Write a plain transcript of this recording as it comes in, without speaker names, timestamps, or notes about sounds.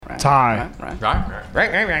Ty.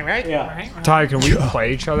 Right. Yeah. Ty, can we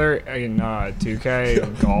play each other in 2K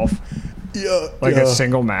and golf? Like a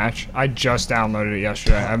single match. I just downloaded it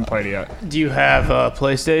yesterday. I haven't played it yet. Do you have a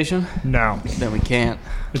PlayStation? No. Then we can't.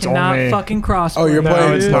 It's Cannot only... fucking cross. Oh, you're No,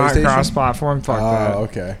 playing it's not PlayStation? cross-platform. Fuck that. Oh,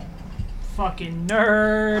 okay. Fucking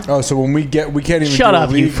nerd. Oh, so when we can't even Shut do a up,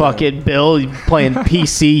 you league fucking Bill. You playing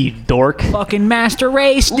PC, you dork. Fucking Master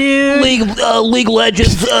Race, dude. League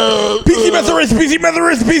Legends. PC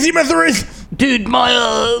Master Race. Dude, my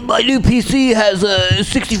new PC has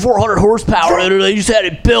 6,400 horsepower in it. I just had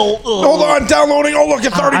it built. Hold on, downloading. Oh, look,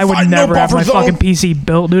 it's 35. I would never no have buffer my zone. fucking PC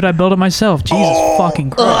built, dude. I built it myself. Jesus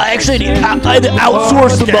fucking Christ. I actually had to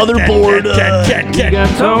outsource the motherboard.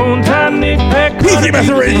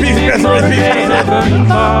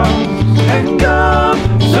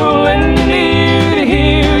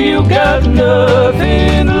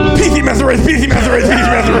 PC Master Race. PC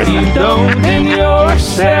Master Race. You don't in your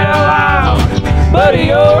sellout, but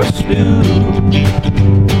you're stupid.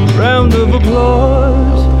 Round of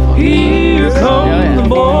applause. Here come the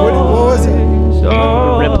boys. What was it?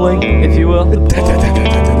 Oh. Rippling, if you will. Yeah,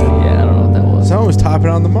 I don't know what that was. Someone was tapping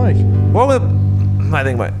on the mic. What was I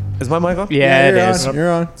think is my mic on? Yeah, it you're is. on.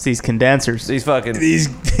 You're on. It's these condensers. These fucking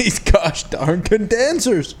These gosh darn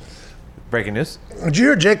condensers. breaking news. Did you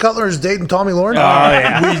hear Jay Cutler is dating Tommy Lauren?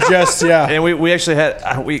 We just And we actually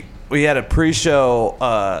had we had a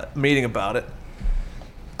pre-show meeting about it.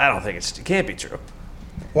 I don't think it can't be true.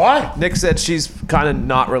 Why? Nick said she's kind of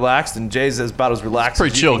not relaxed, and Jay says about as relaxed.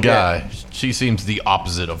 Pretty as you chill can guy. get. She seems the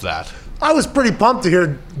opposite of that. I was pretty pumped to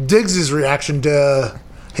hear Diggs' reaction to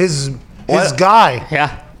his What? guy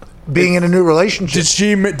Yeah. being in a new relationship.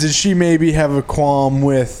 did she maybe have a qualm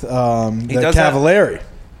with the does have- Cavallari?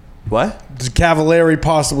 What? Does Cavallari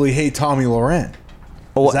possibly hate Tommy Loren?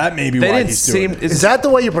 Is that maybe They why didn't he's doing seem. it? Is that the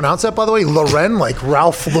way you pronounce that, by the way? Loren, like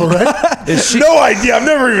Ralph Lauren? No idea. I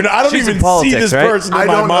don't She's even in politics, see this right? person in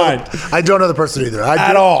my mind I don't know the person either.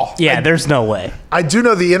 at all. Yeah, there's no way. I do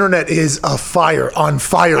know the internet is on fire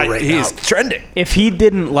right now. He's trending. If he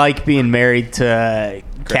didn't like being married to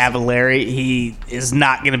Cavallari, he is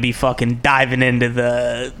not going to be fucking diving into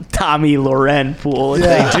the Tommy Loren pool.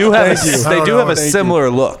 Yeah. They do have Thank you. they do have a Thank you. similar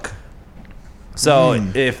look. So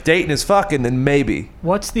if Dayton is fucking, then maybe.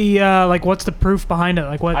 What's the what's the proof behind it?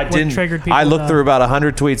 Like what triggered people? I looked through about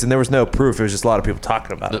 100 tweets, and there was no proof. It was just a lot of people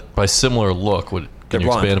talking about it. By similar look, can They're you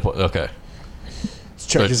blonde. expand upon? Okay. Let's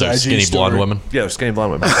check his They're IG skinny story. blonde women. Yeah, they're skinny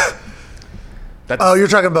blonde women. Oh, you're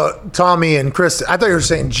talking about Tommy and Chris. I thought you were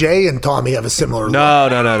saying Jay and Tommy have a similar look. No.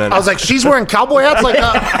 I was like, she's wearing cowboy hats like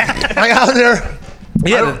out there.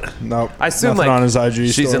 Yeah, Nope. I assume Nothing like on his IG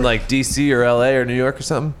she's story. in like DC or LA or New York or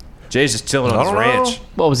something. Jay's just chilling on his ranch.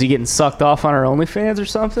 What, was he getting sucked off on her OnlyFans or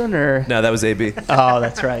something? Or No, that was AB. Oh,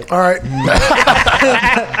 that's right. All right.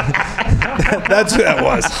 That's who that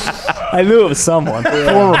was. I knew it was someone.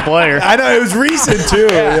 Former player. I know it was recent too.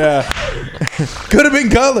 Yeah. Could have been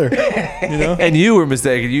Cutler. You know. And you were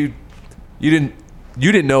mistaken. You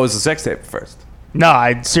didn't know it was a sex tape at first. No,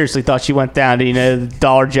 I seriously thought she went down to, the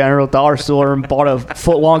Dollar General, dollar store, and bought a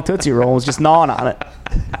foot-long Tootsie Roll and was just gnawing on it.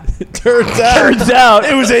 Turns out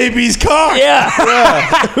it was AB's cock. Yeah.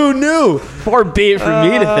 Who knew? Far be it for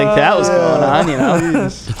me to think that was going on,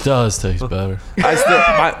 It does taste better.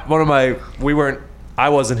 I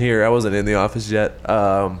wasn't here. I wasn't in the office yet.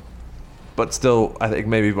 But still, I think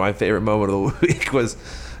maybe my favorite moment of the week was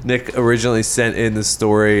Nick originally sent in the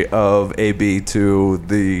story of AB to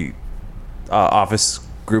the office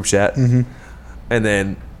group chat, and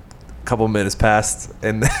then a couple minutes passed,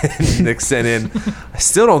 and then Nick sent in, I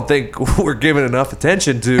still don't think we're giving enough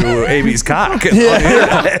attention to AB's cock.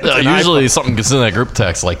 Usually something gets in that group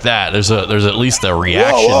text like that. There's at least a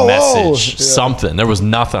reaction message, something. There was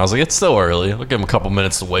nothing. I was like, it's still early. I'll give them a couple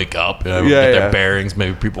minutes to wake up, get their bearings.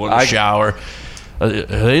 Maybe people in the shower. Are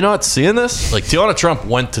they not seeing this? Like Tiana Trump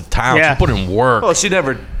went to town. Yeah. She put in work. Well, she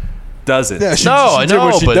never does it. Yeah, she I did know,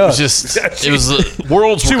 what she but does. it was just it was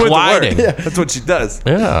worlds She were went to work. colliding. Yeah, that's what she does.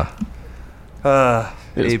 Yeah.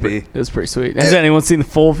 AB. It was pretty sweet. Has anyone seen the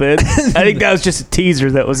full vid? I think that was just a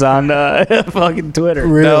teaser that was on fucking Twitter.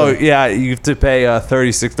 Really? No, yeah, you have to pay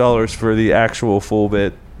 $36 for the actual full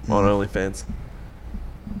bit on OnlyFans.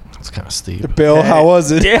 It's kind of steep. Bill, how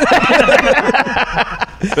was it?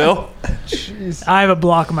 Bill? I have a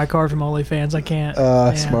block in my card from OnlyFans. I can't.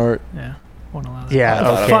 Smart. Yeah. Won't allow that. Yeah, What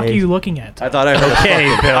the okay. fuck are you looking at? I thought I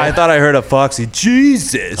heard Bill. I thought I heard a Foxy.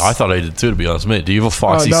 Jesus. I thought I did too, to be honest with me. Do you have a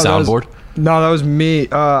Foxy no, that was- soundboard? No, that was me.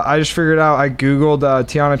 I just figured out. I googled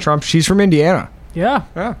Tiana Trump. She's from Indiana. Yeah.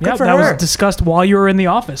 Yeah. Yeah, for that her. was discussed while you were in the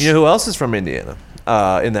office. You know who else is from Indiana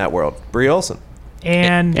in that world? Brie Olson.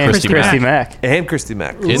 and Christy Christy Mack. And Christy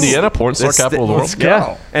Mack. Indiana, porn star capital of the world.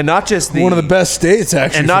 Yeah. And not just one of the best states,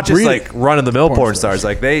 actually. And not for just breeding. like run-of-the-mill porn stars.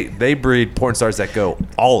 Like they breed porn stars that go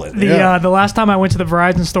all in. The last time I went to the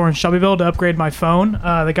Verizon store in Shelbyville to upgrade my phone,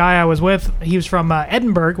 the guy I was with, he was from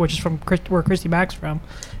Edinburgh, which is from where Christy Mack's from.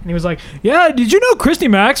 And he was like, "Yeah, did you know Christy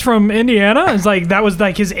Mack's from Indiana?" It's like that was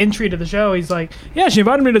like his entry to the show. He's like, "Yeah, she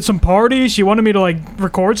invited me to some parties. She wanted me to like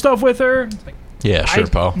record stuff with her." It's like, Yeah, sure,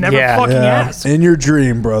 pal. Never fucking asked. In your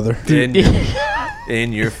dream, brother.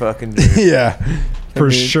 In your fucking dream. Yeah. For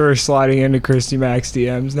sure, sliding into Christy Mack's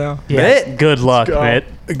DMs now. Yeah. Mitt. Good luck, Let's go.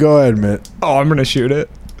 Mitt. Go ahead, Mitt. Oh, I'm gonna shoot it.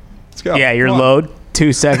 Let's go. Yeah, your Come on. load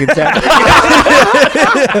 2 seconds after.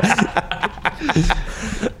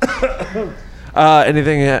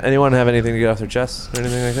 Anything? Anyone have anything to get off their chest or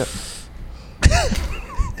anything like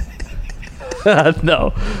that?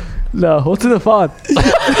 No. What's in the font?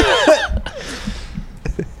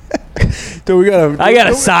 Dude, we gotta. I got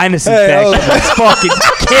a sinus infection. It's fucking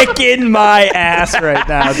kicking my ass right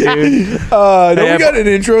now, dude. We got an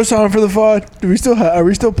intro song for the VOD. Do we still? Are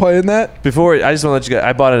we still playing that? Before, I just want to let you guys.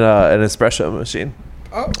 I bought an espresso machine.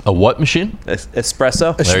 A what machine?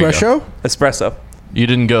 Espresso. There you go. Espresso. Espresso. You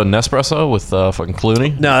didn't go Nespresso with fucking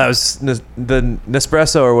Clooney? No, that was the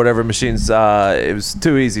Nespresso or whatever machines. It was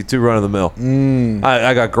too easy, too run of the mill.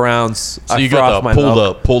 I got grounds. So I you got frothed the my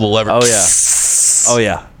milk. pull the lever. Oh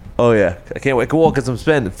yeah. I can't wait. Well, because I'm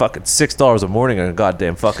spending fucking $6 a morning on a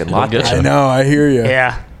goddamn fucking latte. get you. I know. I hear you.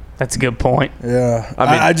 Yeah, that's a good point. Yeah. I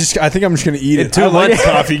mean- I think I'm just gonna eat In it. 2 I like months-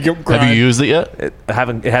 coffee. Have you used it yet? It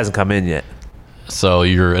hasn't come in yet. So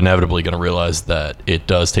you're inevitably going to realize that it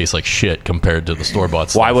does taste like shit compared to the store-bought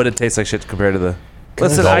stuff. Why would it taste like shit compared to the?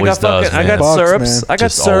 Listen, It I always got does, I got man. Bucks, syrups. man. I got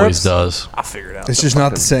Just always syrups. does. I'll figure it out. It's just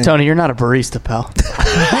not the same. Tony, you're not a barista, pal.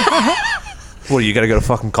 What, you got to go to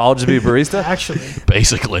fucking college to be a barista? Actually,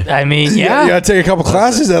 Basically. I mean, Yeah. You gotta take a couple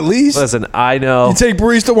classes at least. Listen, I know. You take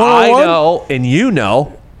barista I 101. know, and you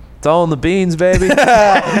know. It's all in the beans, baby.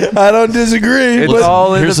 I don't disagree. It's but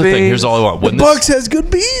all in Here's the the beans. thing. Here's all I want. When Bucks has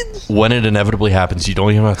good beans. when it inevitably happens, you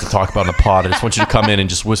don't even have to talk about it in the pod. I just want you to come in and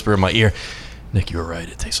just whisper in my ear, Nick, you were right.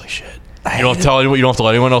 It tastes like shit. You don't have to tell anyone. You don't have to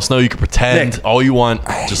let anyone else know. You can pretend Nick. all you want.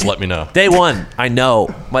 Just let me know. Day one, I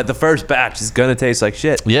know. The first batch is gonna taste like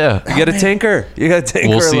shit. Yeah, You gotta tinker. You gotta tinker.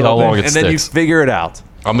 We'll a see little how long bit, it and then you sticks. figure it out.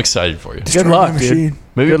 I'm excited for you. good luck, dude. Machine.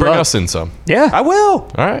 Maybe Good bring luck. us in some. Yeah. I will.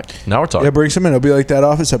 All right, now we're talking. Yeah, bring some in. It'll be like that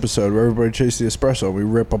Office episode where everybody chased the espresso. We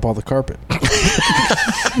rip up all the carpet.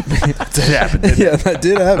 That did happen. Didn't Yeah, that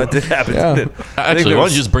did happen. That did happen. Yeah. didn't it? I think Actually, there why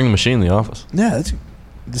was- don't you just bring the machine in the office? Yeah,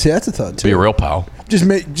 that's a thought too. Be a real pal.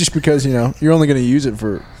 Just because you're only going to use it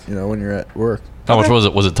for when you're at work. How much was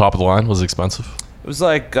it? Was it top of the line? Was it expensive? It was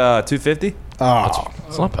like $250. Oh,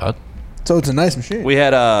 It's not bad. so it's a nice machine. We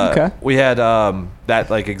had Okay. that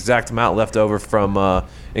like exact amount left over from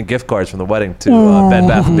in gift cards from the wedding to Bed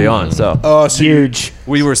Bath and Beyond. So Oh, so Huge.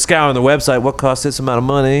 we were scouring the website. What costs this amount of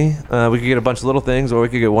money? We could get a bunch of little things, or we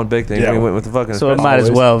could get one big thing. Yeah. We went with the fucking. So it espresso. might as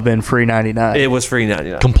well have been free 99. It was free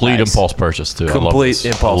 99. Complete Nice. impulse purchase too. I love Complete this.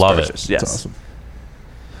 impulse I love purchase. Yes. That's awesome.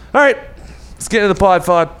 All right, let's get into the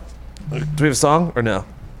pod. Do we have a song or no?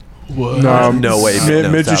 No, No way.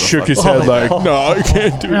 Mitch just shook his head like, no, I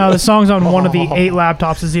can't do it. no, the song's on one of the 8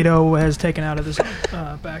 laptops Zito has taken out of this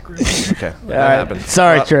back room. Okay, All that right. happened.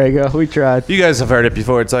 Sorry, Trago. We tried. You guys have heard it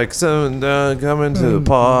before. It's like someone coming to the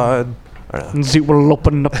pod. He will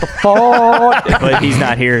open up the phone. But he's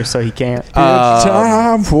not here, so he can't. It's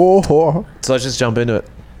time for. So let's just jump into it.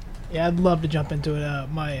 Yeah, I'd love to jump into it.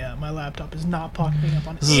 My laptop is not pocketing up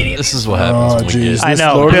on This is what happens Oh, when we jeez. get. I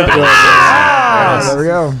know. Lord Bill- Bill. There we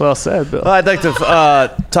go. Well said, Bill. Well, I'd like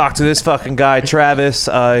to talk to this fucking guy, Travis.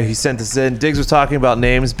 He sent this in. Diggs was talking about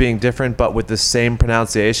names being different, but with the same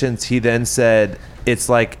pronunciations. He then said, it's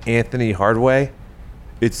like Anthony Hardaway.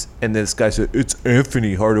 And this guy said, it's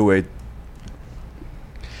Anthony Hardaway,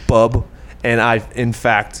 bub. And I, in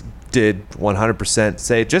fact, did 100%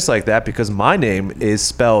 say it just like that because my name is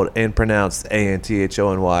spelled and pronounced Anthony.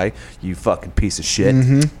 You fucking piece of shit.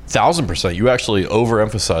 1000%. You actually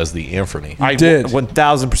overemphasized the Anthony. I did.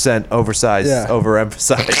 1000% oversized, Yeah.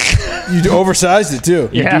 overemphasized. You oversized it too.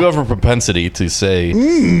 You Yeah. do have a propensity to say,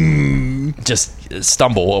 just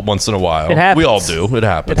stumble once in a while. It happens. We all do. It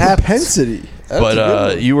happens. Propensity. That's a good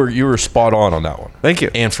But one. you were spot on that one. Thank you.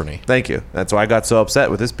 Anthony. Thank you. That's why I got so upset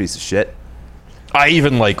with this piece of shit. I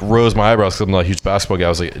even rose my eyebrows because I'm not a huge basketball guy. I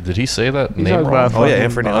was like, did he say that name talking wrong? about Oh, yeah,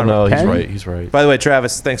 fucking- Anthony. Oh, no, he's Penn? right. He's right. By the way,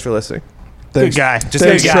 Travis, thanks for listening. Thanks. Good guy. Just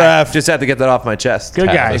Thanks, had, Trav. just had to get that off my chest. Good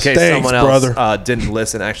guy. In case Thanks, someone else brother. didn't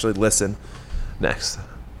listen, actually listen. Next.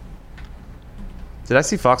 Did I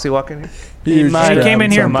see Foxy walk in here? He came in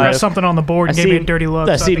here and Might pressed have. something on the board and gave me a dirty look.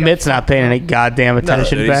 I so see think Mitt's not paying any goddamn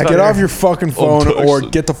attention dude, back Get there. off your fucking phone or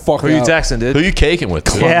get the fuck Who you out. texting, dude? Who you caking with?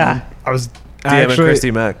 Too? Yeah. I was DMing actually, Christy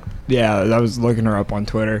Mack. yeah, I was looking her up on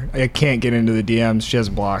Twitter. I can't get into the DMs. She has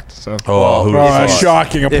blocked. So Oh, who Oh, the that's fuck?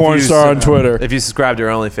 shocking. A If porn you star on sub- Twitter. If you subscribe to her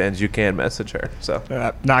OnlyFans, you can message her. So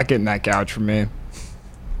not getting that couch from me.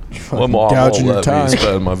 My mom gouging won't your let me time.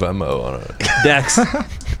 spend my Venmo on it. next.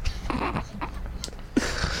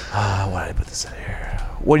 Why did I put this in here?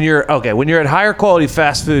 When you're at higher quality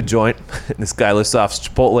fast food joint, and this guy lists off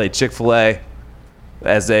Chipotle, Chick-fil-A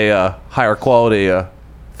as a higher quality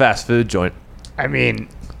fast food joint. I mean,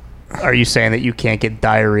 are you saying that you can't get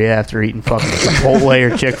diarrhea after eating fucking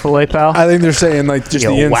Chipotle or Chick-fil-A, pal? I think they're saying like just You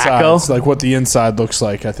the wacko. insides, like what the inside looks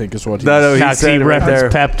like. I think is what. No, he Not said he it right there.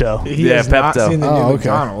 referenced Pepto. He Yeah, has not Pepto. seen the Oh, new okay.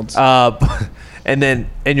 McDonald's.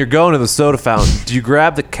 And you're going to the soda fountain. Do you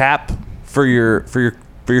grab the cap for your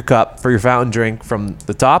cup for your fountain drink from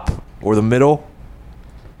the top or the middle?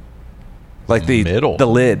 Like the Middle. the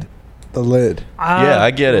lid. The lid. Yeah,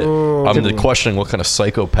 I get it. I'm questioning what kind of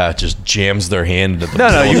psychopath just jams their hand into the No,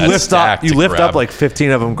 middle of you that lift stack up. You to lift grab up like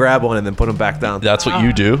 15 of them, grab one, and then put them back down. That's what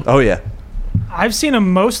you do. Oh yeah. I've seen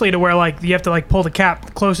them mostly to where like you have to like pull the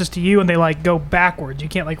cap closest to you and they like go backwards. You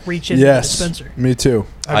can't like reach into Yes. the dispenser. Me too.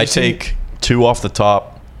 I take two off the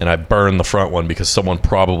top and I burn the front one because someone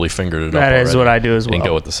probably fingered it up. That is already what I do as And well.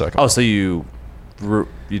 go with the second. Oh, so you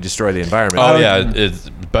destroy the environment. Oh yeah, it's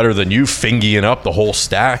better than you fingying up the whole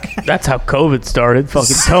stack. That's how COVID started.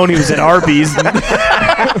 Fucking Tony was at Arby's.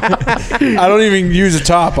 I don't even use a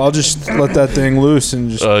top. I'll just let that thing loose and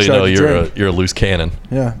just. You chug know, a drink. you're a loose cannon.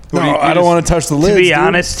 Yeah. do No, you I don't want to touch the lid. To be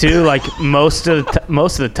honest, too, like most of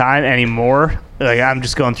the time anymore, like I'm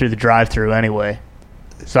just going through the drive-through anyway.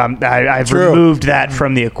 So I've True. removed that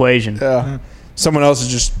from the equation. Yeah. Someone else is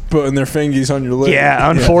just putting their fingies on your lid. Yeah,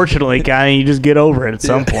 unfortunately, kind of, you just get over it at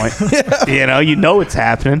some point. You know it's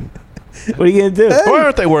happening. What are you gonna do? Why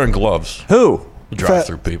aren't they wearing gloves? Who? The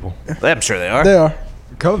drive-through people. I'm sure they are. They are.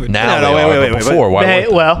 COVID. Now No, they wait, are, wait, but wait, before, why weren't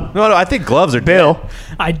they? Well, No, I think gloves are Bill,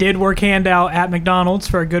 I did work handout at McDonald's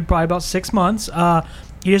for a good probably about 6 months.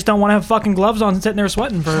 You just don't want to have fucking gloves on and sitting there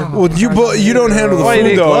sweating for. Well, you don't handle the Why do you food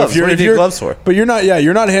need though. gloves? What do you need you're- gloves for? But you're not. Yeah,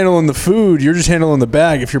 you're not handling the food. You're just handling the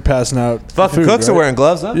bag. If you're passing out. the Fucking food, cooks are right? wearing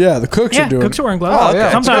gloves, huh? Yeah, the cooks Yeah, are doing. cooks are wearing gloves. Oh,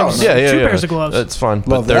 yeah. Sometimes Yeah, Yeah, two yeah. pairs of gloves. That's fine, but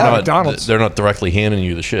Love they're that. not. McDonald's. They're not directly handing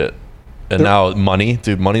you the shit. And now money,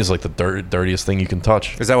 dude. Money is like the dirtiest thing you can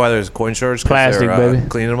touch. Is that why there's coin shortage? 'Cause Plastic, they're, baby.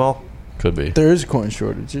 Cleaning them all. Could be. There is a coin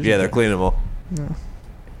shortage. Yeah, they're cleaning them all.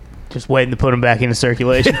 just waiting to put them back into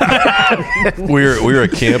circulation. We were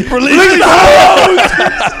at camp.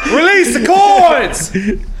 Release the coins.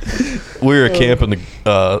 We were at camp, and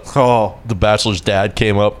the bachelor's dad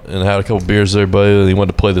came up and had a couple beers with everybody, and he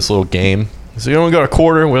wanted to play this little game. He said, "You only got a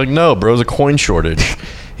quarter?" And we're like, "No, bro, it's a coin shortage."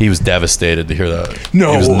 He was devastated to hear that.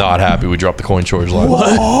 No. He was not happy we dropped the coin shortage line.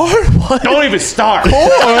 What? Don't even start.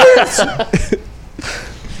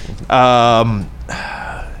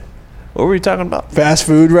 What were we talking about? Fast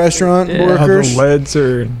food restaurant workers. The lids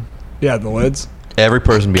are. Yeah, the lids. Every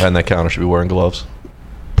person behind that counter should be wearing gloves.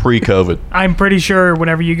 Pre-COVID. I'm pretty sure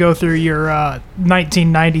whenever you go through your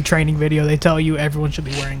 1990 training video, they tell you everyone should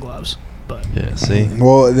be wearing gloves. But Yeah, see?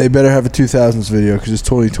 Well, they better have a 2000s video because it's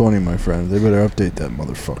 2020, my friend. They better update that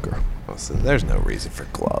motherfucker. Listen, there's no reason for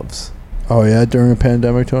gloves. Oh yeah, during a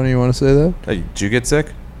pandemic, Tony, you want to say that? Hey, did you get sick?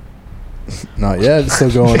 Not yet. It's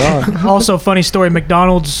still going on. also, funny story: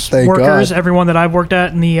 McDonald's Thank workers, God. everyone that I've worked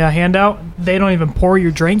at in the handout, they don't even pour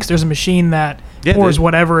your drinks. There's a machine that Yeah, pours dude.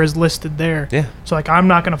 whatever is listed there. Yeah. So like, I'm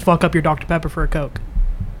not gonna fuck up your Dr Pepper for a Coke.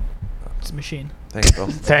 It's a machine. Thanks, Bill.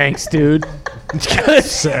 Thanks, dude.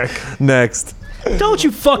 Sick. Next. Don't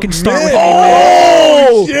you fucking start with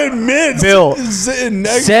Oh shit, Mitch. Bill, Sitting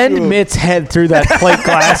next to send him. Mitt's head through that plate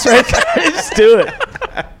glass right there. Just do it.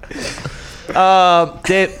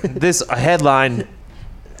 Dave, this headline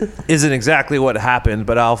isn't exactly what happened,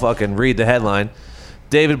 but I'll fucking read the headline.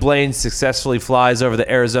 David Blaine successfully flies over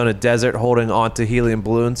the Arizona desert holding onto helium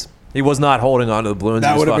balloons. He was not holding onto the balloons.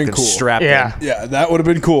 That he was would've been fucking cool. strapped Yeah. in. Yeah, that would have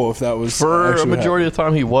been cool if that was For a actually majority of the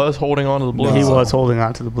time, he was holding on to the balloons. He was holding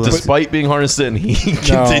on to the balloon. Despite being harnessed in, he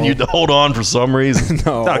continued to hold on for some reason.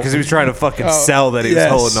 happening. No, because he was trying to fucking sell that he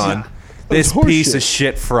yes. was holding on. This horse piece shit. of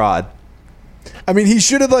shit fraud. I mean, he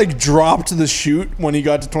should have like dropped the chute when he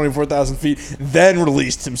got to 24,000 feet, then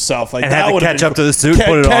released himself. Like And that had to would've catch been up to the suit, Ca-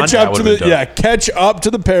 put it on? catch That up to would've the been dope. catch up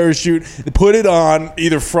to the parachute, put it on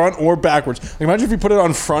either front or backwards. Like, imagine if he put it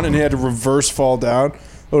on front and he had to reverse fall down. That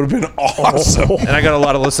would have been awesome. And I got a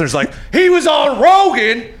lot of listeners like, he was on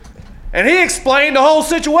Rogan, and he explained the whole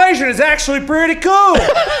situation is actually pretty cool.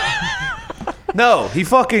 No, he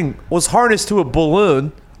fucking was harnessed to a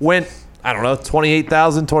balloon, went, I don't know,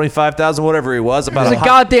 28,000, 25,000, whatever he was. About There's a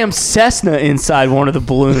goddamn Cessna inside one of the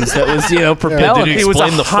balloons that was, propelling. Did He was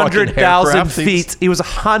explain the fucking 100,000 aircraft things? feet. He was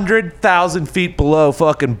 100,000 feet below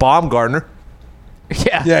fucking Baumgartner.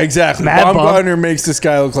 Yeah. Yeah, exactly. Mad Bum. Baumgartner makes this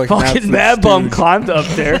guy look like an Fucking absolute Mad Bum stooge. climbed up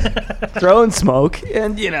there, throwing smoke,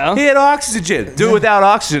 and He had oxygen. Do it without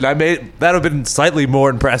oxygen. That would have been slightly more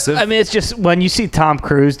impressive. I mean, it's just when you see Tom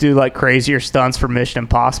Cruise do like crazier stunts for Mission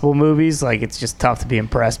Impossible movies, like it's just tough to be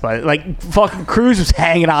impressed by it. Like fucking Cruise was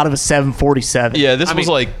hanging out of a 747. Yeah, this was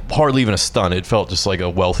like hardly even a stunt. It felt just like a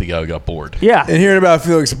wealthy guy who got bored. Yeah. And hearing about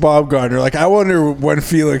Felix Baumgartner, like I wonder when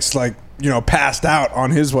Felix passed out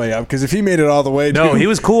on his way up, because if he made it all the way, No, dude, he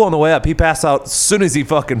was cool on the way up. He passed out as soon as he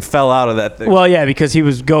fucking fell out of that thing. Well, yeah, because he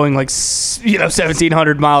was going like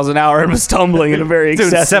 1,700 miles an hour and was tumbling in a very Dude,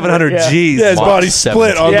 excessive 700 yeah. G's. yeah, his Mach body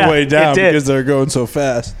split 17. on Yeah, the way down it did. because they're going so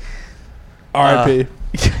fast. R.I.P.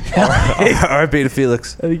 R.I.P. to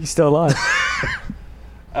Felix. I think he's still alive.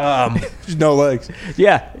 There's no legs.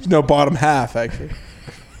 Yeah. There's no bottom half, actually.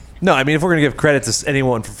 No, I mean, if we're going to give credit to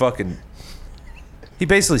anyone for fucking... He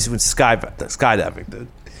basically went skydiving, dude.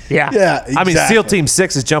 Yeah. Yeah, exactly. I mean, SEAL Team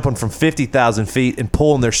 6 is jumping from 50,000 feet and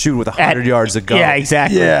pulling their chute with 100 yards to go. Yeah,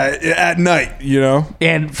 exactly. Yeah, at night,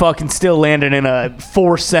 And fucking still landing in a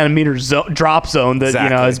 4-centimeter drop zone that,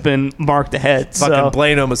 Exactly. has been marked ahead. Fucking So.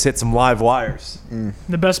 Blaine almost hit some live wires.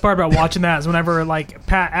 The best part about watching that is whenever like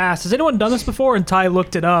Pat asked, "Has anyone done this before?" and Ty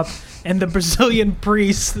looked it up, and the Brazilian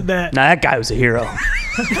priest that Nah, that guy was a hero.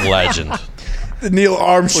 Legend. The Neil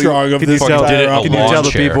Armstrong of Can you this tell, did it entire in a can you lawn tell the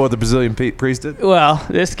chair. people what the Brazilian priest did? Well,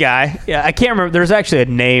 this guy, yeah, I can't remember. There's actually a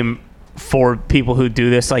name for people who do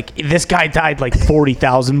this. Like this guy tied like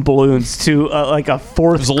 40,000 balloons to like a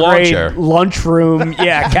fourth was a lawn grade chair. lunchroom,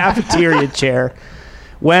 cafeteria chair.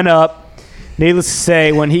 Went up. Needless to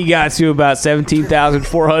say, when he got to about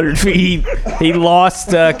 17,400 feet, he lost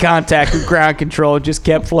contact with ground control. Just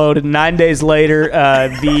kept floating. 9 days later,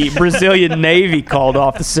 the Brazilian Navy called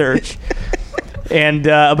off the search. And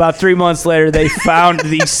about 3 months later, they found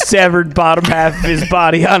the severed bottom half of his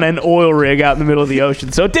body on an oil rig out in the middle of the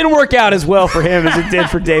ocean. So it didn't work out as well for him as it did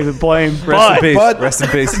for David Blaine. Rest in peace. But Rest in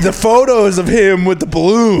peace. the photos of him with the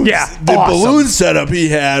balloons, Yeah, the awesome. balloon setup he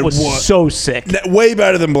had was was so sick. way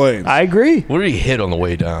better than Blaine's. I agree. What did he hit on the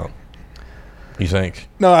way down? You think?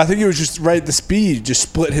 No, I think it was just right at the speed, just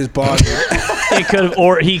split his body. He could have,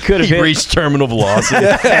 or he could have He hit. reached terminal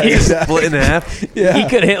velocity. Split in half. Yeah. He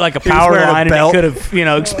could have hit like a was power wearing a line, and it belt. could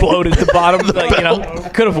have, exploded the bottom.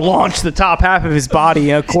 Could have launched the top half of his body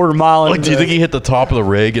a quarter mile. Like, into do you the- think he hit the top of the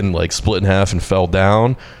rig and like split in half and fell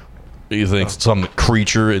down? Do you think some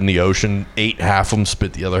creature in the ocean ate half of him,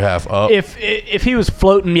 spit the other half up? If he was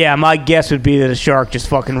floating, yeah, my guess would be that a shark just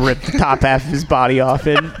fucking ripped the top half of his body off,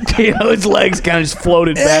 and his legs kind of just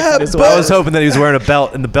floated back this way. I was hoping that he was wearing a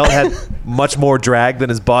belt, and the belt had much more drag than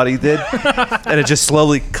his body did, and it just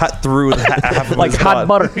slowly cut through half of like his hot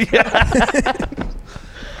body. butter.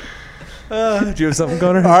 Do you have something,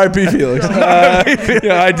 Connor? R.I.P. Felix.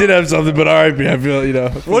 Yeah, I did have something, but R.I.P. I feel,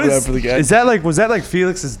 What bad is, for the guy. is that like? Was that like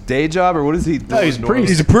Felix's day job, or what is he? No, he's a priest.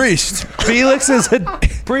 He's a priest. Felix is a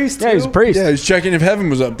priest. Yeah, he's a too? priest. Yeah, he's checking if heaven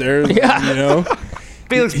was up there. Yeah.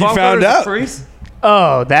 Felix He Baumgartner found is a out. priest?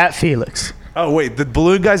 Oh, that Felix. Oh wait, the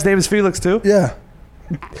balloon guy's name is Felix too. Yeah.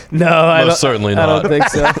 No, I don't, Most certainly I not. don't think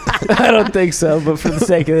so. I don't think so. But for the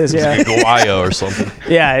sake of this, yeah, Guayo or something.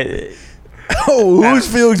 yeah, Oh,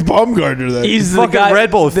 who's Felix Baumgartner then? he's the Fucking guy.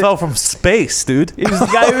 Red Bull fell from space, dude. He was the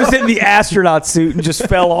guy who was in the astronaut suit and just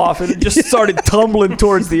fell off and just started tumbling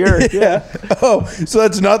towards the earth. yeah. Oh, so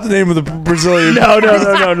that's not the name of the Brazilian.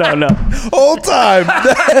 No. Whole time.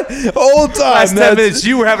 Whole time. Last 10 that's- minutes,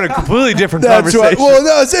 you were having a completely different That's right. conversation. Well,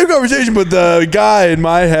 no, same conversation, but the guy in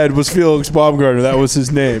my head was Felix Baumgartner. That was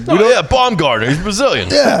his name. Oh, yeah, Baumgartner. He's Brazilian.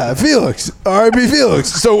 Yeah, Felix. R.I.P. Felix.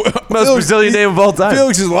 So Most Felix, Brazilian name of all time.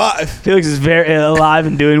 Felix is alive. Felix is very alive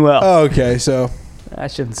and doing well. Oh, okay, so I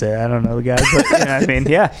shouldn't say I don't know the guy, but I mean,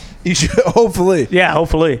 yeah, you should hopefully. yeah.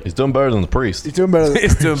 Hopefully, He's doing better than the priest. He's doing better than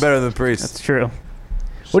He's doing better than priest. it's true.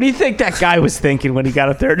 What do you think that guy was thinking when he got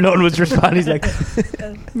up there? No one was responding. He's like,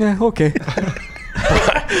 yeah, okay.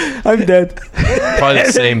 I'm dead. Probably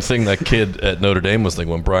the same thing that kid at Notre Dame was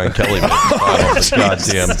thinking when Brian Kelly made the final with the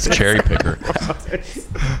goddamn cherry picker.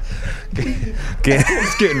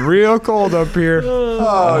 It's getting real cold up here.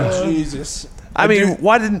 Oh, Jesus. I mean,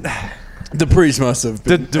 why didn't? The priest must have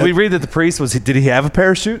been. Did we read that the priest was? Did he have a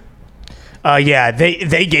parachute? Yeah,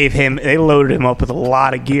 they gave him. They loaded him up with a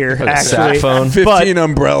lot of gear. Like a actually, sat phone. 15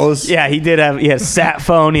 umbrellas. yeah, he did have. He had a sat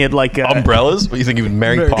phone. He had like a, Umbrellas? What, you think he was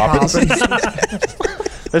Mary Poppins?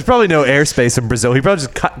 There's probably no airspace in Brazil. He probably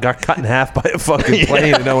just got cut in half by a fucking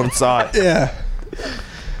plane and no one saw it. Yeah.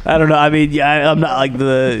 I don't know. I mean, yeah, I'm not like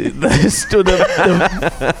the historian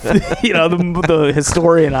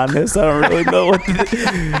on this. I don't really know what.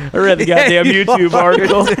 I read the goddamn YouTube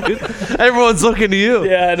article. Everyone's looking to you.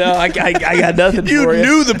 Yeah, no, I got nothing You for you.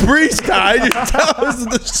 knew the priest guy. You tell us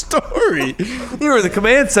the story. You were in the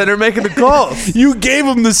command center making the calls. You gave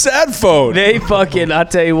him the sad phone. They fucking. I'll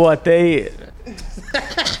tell you what.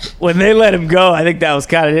 When they let him go, I think that was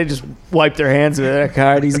kind of. They just wiped their hands with that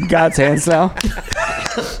card. He's in God's hands now.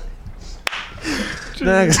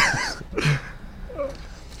 Next.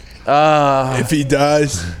 If he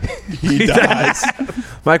dies, he dies.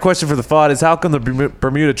 My question for the FOD is, how come the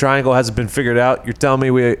Bermuda Triangle hasn't been figured out? You're telling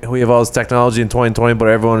me we have all this technology in 2020, but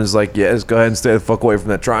everyone is like, yeah, just go ahead and stay the fuck away from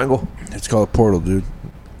that triangle? It's called a portal, dude.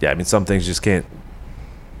 Yeah, I mean, some things you just can't.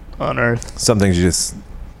 On Earth. Some things you just.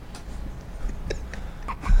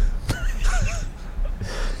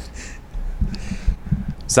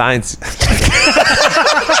 Science.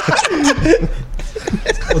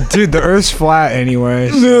 Well, dude, the Earth's flat anyway.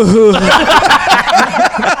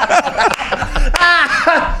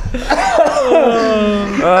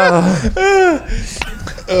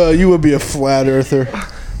 You would be a flat earther.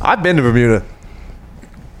 I've been to Bermuda.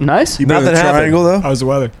 Nice. You been in the Nothing triangle, though? How's the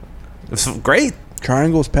weather? It's great.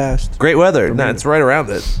 Triangle's passed. Great weather. Nah, it's right around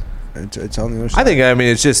it. It's on the other side. I think, I mean,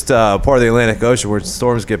 it's just part of the Atlantic Ocean where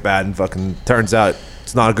storms get bad and fucking turns out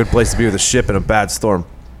it's not a good place to be with a ship in a bad storm.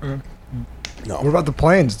 What about the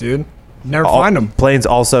planes, dude? Never find them. Planes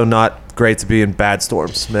also not great to be in bad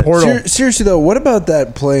storms. Seriously, though, what about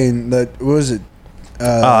that plane that, what was it?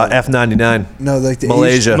 F-99. No, like the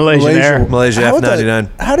Malaysia. Malaysian Air. Malaysia How would F-99.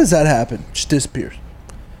 how does that happen? Just disappears.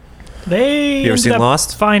 They You ever ended seen up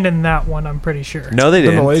Lost? finding that one, I'm pretty sure. No, they The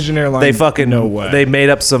didn't. Malaysian airline. They fucking no way. They made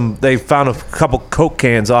up some. They found a couple Coke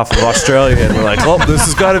cans off of Australia and were like, "Oh, this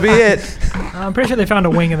has got to be it." I'm pretty sure they found a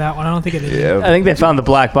wing of that one. I don't think it is. I think they found the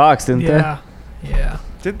black box, didn't Yeah. Yeah.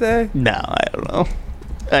 Did they? they? No, I don't know.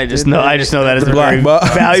 I just know that it's a black very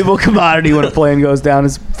box. valuable commodity when a plane goes down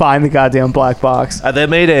is find the goddamn black box. They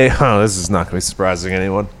made a. Oh, this is not going to be surprising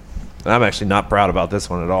anyone. And I'm actually not proud about this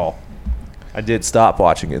one at all. I did stop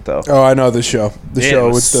watching it though. Oh, I know the show. The show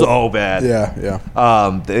was with the, so bad.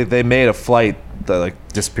 Yeah. They made a flight that like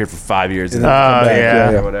disappeared for 5 years. And Oh, then come back. yeah.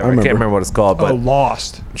 Whatever. I, remember. can't remember what it's called, Oh, but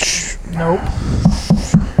Lost. Nope.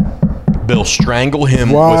 Bill, strangle him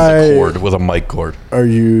Why- with a cord, with a mic cord. Are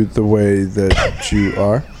you the way that you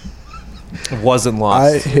are? it wasn't I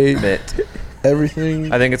Lost. hate it.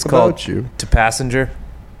 everything I think it's about called you. To Passenger.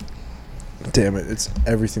 Damn it. It's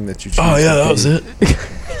everything that you choose. Oh yeah, that was it.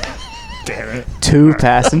 Two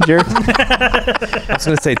passenger. I was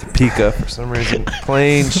going to say Topeka for some reason.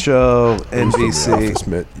 Plane show, NBC. Office,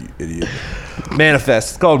 Mitt, you idiot. Manifest.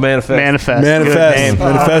 It's called Manifest. Manifest. Manifest. Good name.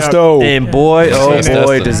 Manifesto. And boy, oh Manifest.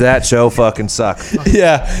 boy, does that show fucking suck.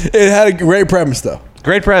 Yeah. It had a great premise, though.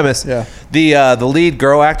 Great premise. Yeah. The lead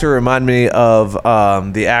girl actor reminded me of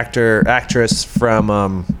the actress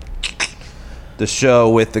from the show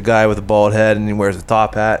with the guy with the bald head and he wears a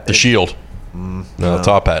top hat. The Shield. No,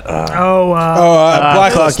 top hat.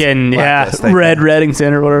 Blacklist. Fucking Blacklist, thank Red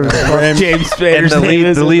Reddington or whatever the fuck James and Spader's name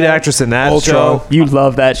is. the lead actress in that Ultron. show. You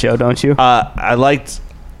love that show, don't you? I liked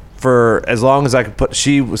for as long as I could put.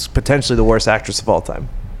 She was potentially the worst actress of all time.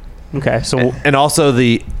 Okay, so And also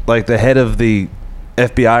the head of the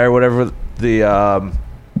FBI or whatever.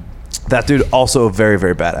 That dude also a very,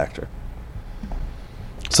 very bad actor.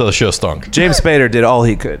 So the show stunk. James Spader did all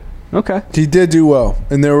he could. okay. He did do well,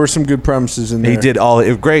 and there were some good premises in there. He did all. It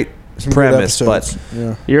was great some premise, good but episodes.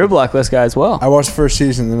 Yeah. You're a Blacklist guy as well. I watched the first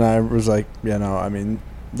season, and I was like, yeah, no, I mean,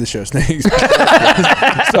 this show stinks.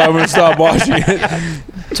 So I'm going to stop watching it.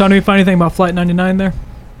 So, did we find anything about Flight 99 there?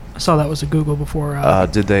 I saw that was a Google before.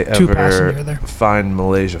 did they two passenger ever there. find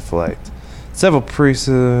Malaysia flight? Several coast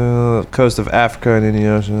of Africa and Indian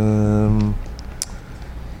Ocean.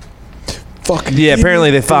 Fucking Yeah, apparently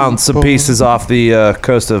they found some pieces off the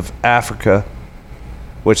coast of Africa,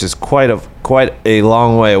 which is quite a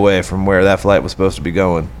long way away from where that flight was supposed to be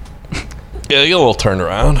going. Yeah, they get a little turned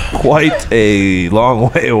around. Quite a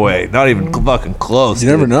long way away. Not even fucking close. You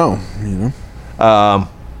never dude. know, you know.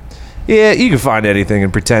 Yeah, you can find anything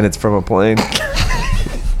and pretend it's from a plane.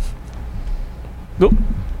 Nope.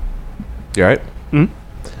 You all right?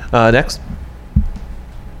 Mm-hmm. Next.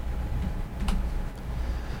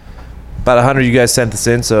 About 100 you guys sent this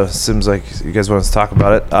in, so it seems like you guys want us to talk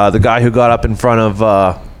about it. The guy who got up in front of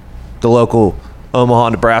the local Omaha,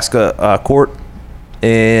 Nebraska court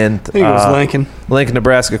and I think it was Lincoln.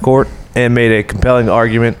 Nebraska court and made a compelling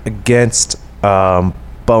argument against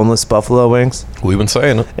boneless buffalo wings. We've been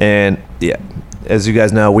saying it. And yeah, as you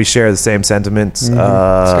guys know, we share the same sentiments.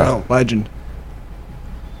 Legend.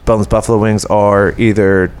 Boneless buffalo wings are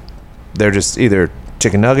either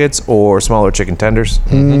chicken nuggets or smaller chicken tenders.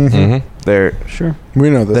 They're Sure. We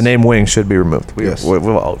know this. the name wing should be removed. Yes.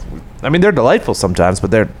 I mean, they're delightful sometimes,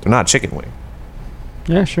 but they're not chicken wing.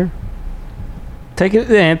 Yeah, sure. Take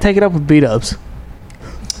it up with B-dubs.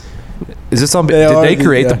 Is this on? They Did are they the-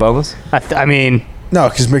 create yeah. the boneless? I mean, No,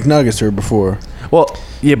 because McNuggets are before. Well,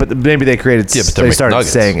 yeah, but maybe they created. Yeah, but they're they started McNuggets.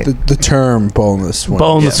 saying it. The term boneless one.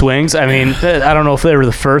 boneless wings. I mean, I don't know if they were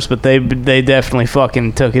the first, but they definitely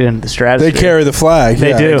fucking took it into the stratosphere. They carry the flag.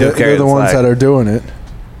 They yeah, do. They're, Carry the the ones flag. that are doing it.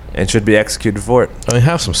 And should be executed for it. I mean,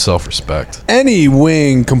 have some self-respect. Any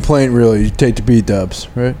wing complaint, really, you take to B-dubs,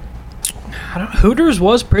 right? Hooters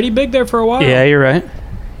was pretty big there for a while. Yeah, you're right.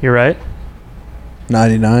 You're right.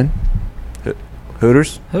 99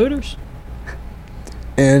 Hooters. Hooters.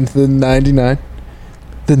 and the 99.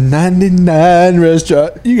 The 99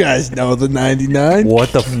 restaurant. You guys know the 99. What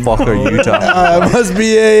the fuck are you talking about? It must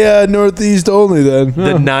be a Northeast only then.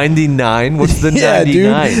 The 99? What's the Yeah,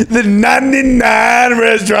 99? dude. The 99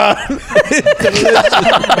 restaurant.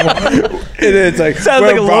 It is like Sounds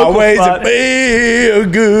like a where local Broadway's spot. feel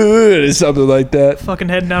good or something like that. Fucking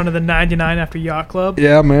heading down to the 99 after Yacht Club.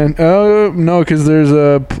 Yeah, man. No, because there's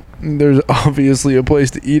obviously a place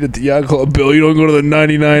to eat at the Yacht Club, Bill. You don't go to the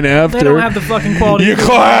 99 after. They don't have the fucking quality. You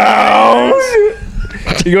clowns!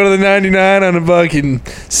 You go to the 99 on a fucking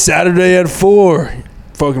Saturday at 4.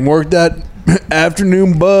 Fucking work that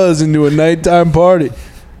afternoon buzz into a nighttime party.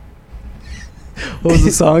 What was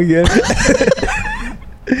the song again?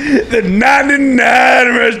 The 99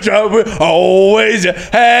 restaurant, we're always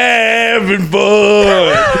having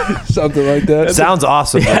fun. Something like that. Sounds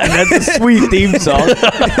awesome. That's a sweet theme song.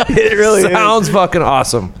 It really Sounds fucking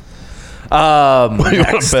awesome. You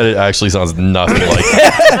want to bet it actually sounds nothing like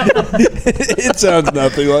that. It sounds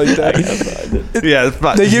nothing like that. Yeah, it's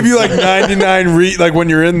not. They give you like 99 like when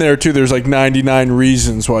you're in there too, there's like 99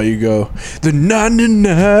 reasons why you go. The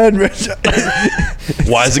 99 restaurant.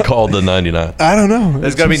 Why is it called the 99? I don't know.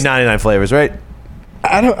 There's got to be 99 flavors, right?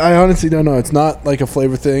 I honestly don't know. It's not like a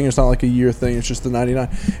flavor thing. It's not like a year thing. It's just the 99.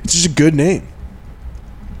 It's just a good name.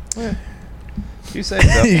 You say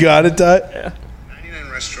so. You got it, Ty? 99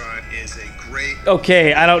 Restaurant is a great.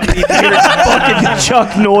 Okay, I don't need to hear fucking Chuck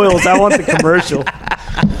Noyles. I want the commercial.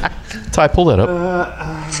 Ty, pull that up.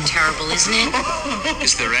 It's terrible, isn't it?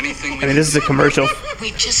 Is there anything I mean, this is a commercial.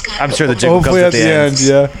 We just got. I'm sure the jingle Hopefully comes at the end,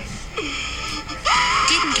 yeah.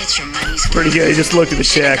 Didn't get your money's worth. Pretty good. You just looked at the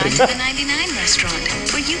Should've check. gone to the 99 restaurant,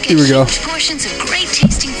 where you get Here we go. huge portions of great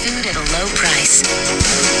tasting food at a low price.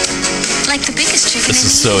 Like the biggest chicken This in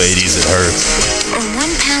is the so East, 80s it hurts. or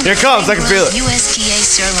 1 pound Here it comes, I can feel it. USDA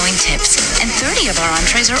sirloin tips, and 30 of our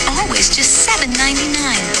entrees are always just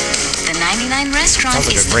 $7.99. The 99 restaurant Sounds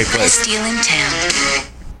like is a the great place. best deal in town.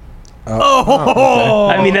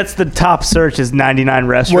 I mean, that's the top search is 99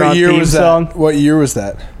 restaurant What year theme was that? song. What year was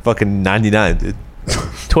that? Fucking 99, dude.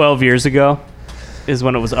 12 years ago is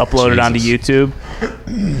when it was uploaded onto YouTube.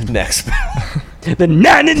 Next. The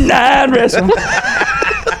 99 restaurant.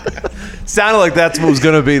 Sounded like that's what was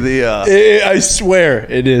going to be the... I swear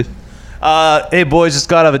it is. hey, boys, just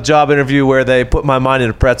got out of a job interview where they put my mind in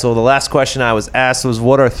a pretzel. The last question I was asked was,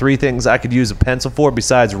 what are 3 things I could use a pencil for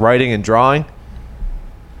besides writing and drawing?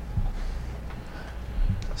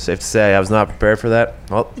 Safe to say I was not prepared for that.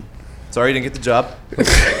 Well, sorry you didn't get the job.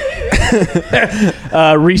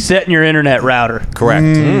 Resetting your internet router.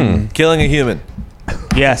 Correct. Killing a human.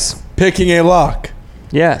 Yes. Picking a lock.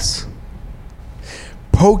 Yes.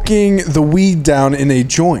 Poking the weed down in a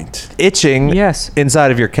joint. Itching Yes.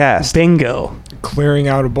 inside of your cast. Bingo. Clearing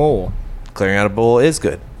out a bowl. Clearing out a bowl is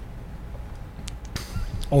good.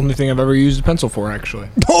 Only thing I've ever used a pencil for, actually.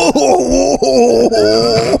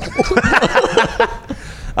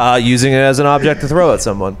 Using it as an object to throw at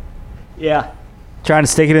someone. Yeah. Trying to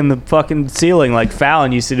stick it in the fucking ceiling like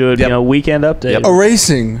Fallon used to do it, Yep. weekend update. Yep.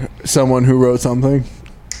 Erasing someone who wrote something.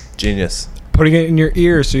 Genius. Putting it in your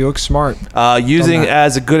ear so you look smart. Using Done that.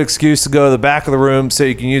 as a good excuse to go to the back of the room so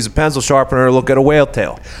you can use a pencil sharpener to look at a whale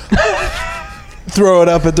tail. Throw it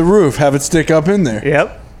up at the roof. Have it stick up in there.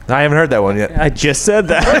 Yep. I haven't heard that one yet. I just said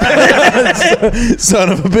that. Son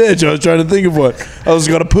of a bitch. I was trying to think of what. I was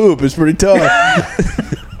going to poop. It's pretty tough.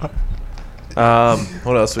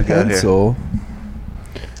 What else we got here? Pencil.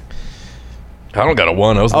 I don't got a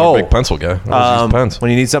one. I was a big pencil guy. I always use pens.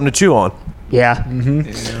 When you need something to chew on. Yeah.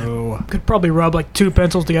 No. Could probably rub like 2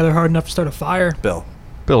 pencils together hard enough to start a fire. Bill.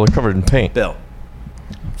 Bill, they're covered in paint. Bill.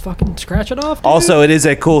 Fucking scratch it off. Dude. Also, it is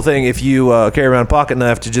a cool thing if you carry around a pocket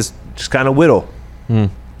knife to just kind of whittle.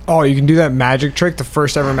 Oh, you can do that magic trick, the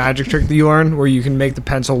first ever magic trick that you learned, where you can make the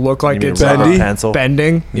pencil look like it's bendy? Pencil?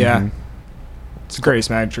 bending. Yeah, it's the greatest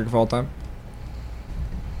magic trick of all time.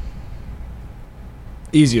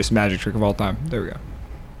 Easiest magic trick of all time. There we go.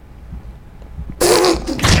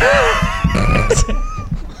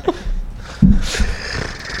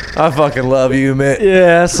 I fucking love you, Mitt.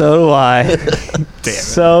 Yeah, so do I.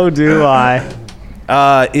 So do I.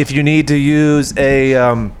 If you need to use a,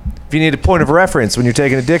 if you need a point of reference when you're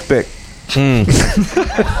taking a dick pic.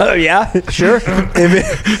 Oh yeah, sure.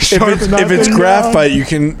 If it's graphite, you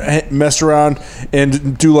can mess around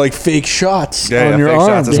and do like fake shots on your fake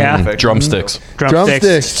arm. shots, Yeah. Drumsticks.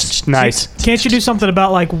 Drumsticks. Nice. Can't you do something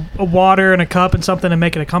about like a water and a cup and something and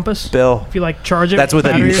make it a compass? Bill, If you like charge it. that's with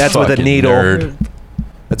batteries? a Fucking needle. nerd.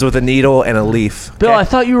 That's with a needle and a leaf. Bill, okay? I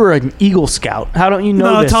thought you were an Eagle Scout. How don't you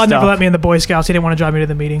know No, this Todd stuff? never let me in the Boy Scouts. He didn't want to drive me to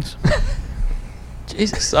the meetings.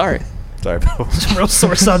 Jesus, sorry. Sorry, Bill. It's a real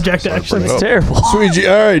sore subject, actually. That's terrible. Sweet.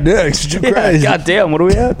 All right, next. Jim Yeah, Christ. God damn, what do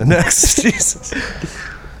we have? Next, Jesus.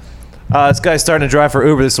 This guy's starting to drive for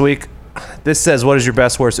Uber this week. This says, "What is your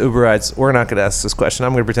best, worst Uber rides?" We're not going to ask this question.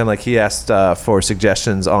 I'm going to pretend like he asked for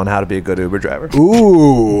suggestions on how to be a good Uber driver.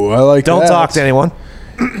 Ooh, I like Don't that. talk to anyone.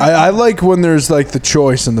 I like when there's like the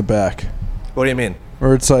choice in the back. What do you mean?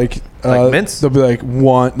 Or it's like mints? They'll be like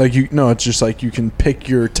one, like you. No, it's just like you can pick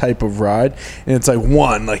your type of ride, and it's like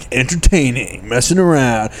one, like entertaining, messing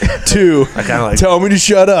around. 2, I kind of like. tell me to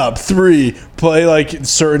shut up. 3, play like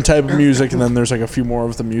certain type of music, and then there's like a few more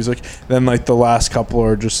of the music. Then like the last couple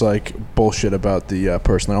are just like bullshit about the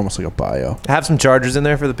person, almost like a bio. Have some chargers in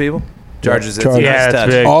there for the people. Chargers. It's Chargers. a nice Yeah, it's touch.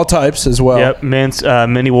 big. All types as well. Yep, mints,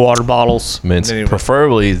 mini water bottles. Mints, Anyway.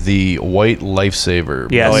 preferably the white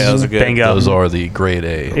Lifesaver. Yes, Oh, yeah, those are good. bingo. Those are the grade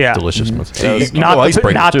A Yeah. delicious mints. Those- You can Not go the,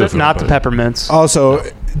 icebreakers not too the, if you not want, the but- peppermints. Also,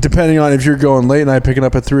 depending on if you're going late night, picking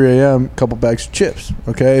up at 3 a.m., a couple bags of chips.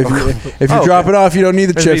 Okay, if you drop it off, you don't need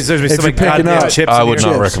the chips. There's If so you're many picking goddamn up, chips. I in would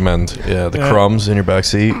here. not Chips. recommend. The crumbs in your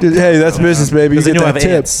backseat. hey, that's business, baby. You Because then get you'll that have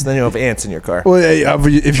tip. ants. Then you'll have ants in your car. Well, hey,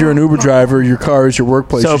 if you're an Uber driver, your car is your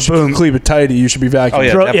workplace. So, you should boom. keep it tidy. You should be vacuuming. Oh,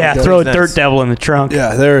 yeah. Throw, definitely. throw a Nice. dirt devil in the trunk.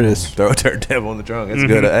 Yeah, there it is. Throw a dirt devil in the trunk. That's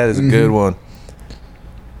good. That is a good one.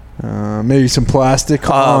 Maybe some plastic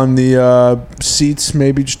on the seats.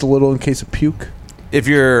 Maybe just a little in case of puke. If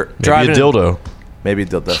you're Maybe driving a dildo. maybe a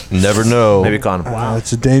dildo. Never know. Maybe a condom.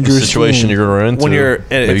 It's a dangerous situation thing. you're going to run into. When you're- and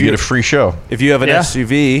maybe if you you- get a free show. If you have an Yeah.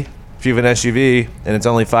 SUV, and it's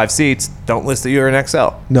only 5 seats, don't list that you're an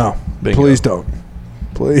XL. No, Bingo. please don't.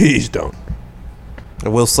 Please don't. I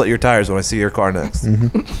will slit your tires when I see your car next.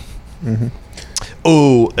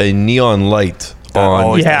 Oh, a neon light on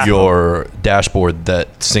always Yeah. your dashboard that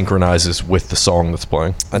synchronizes with the song that's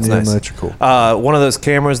playing. That's Yeah, nice. that's cool. One of those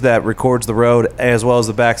cameras that records the road as well as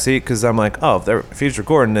the back seat. Because I'm like, oh, if he's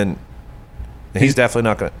recording, then he's definitely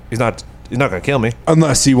not gonna. He's not gonna kill me.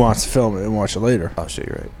 Unless he wants to film it and watch it later. Oh shit,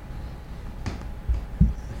 you're right.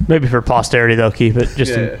 Maybe for posterity, they'll keep it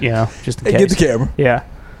just Yeah. in, just in Hey, case. get the camera. Yeah.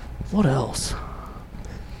 What else?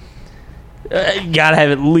 You gotta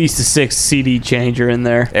have at least a 6 CD changer in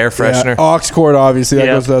there. Air freshener. Yeah, aux cord, obviously. That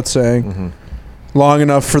Yeah. goes without saying. Long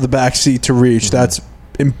enough for the back seat to reach. That's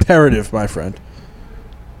imperative, my friend.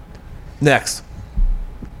 Next.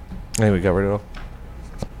 I think we covered it all.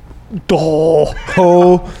 Oh,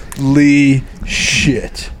 Holy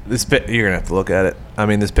shit. You're gonna have to look at it. I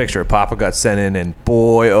mean, this picture of Papa got sent in, and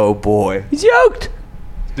boy, oh boy, he's yoked.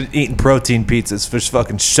 been eating protein pizzas, just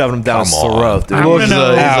fucking shoving them down his Come on. throat, dude. I'm He's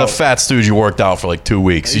gonna- a fat stooge who worked out for like 2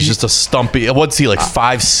 weeks. He's just a stumpy. What's he, like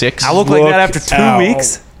 5'6"? I look like that after 2 out.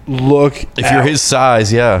 weeks. Look. If you're his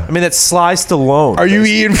size, yeah. I mean, that's Sly Stallone. Are you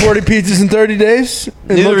eating 40 pizzas in 30 days?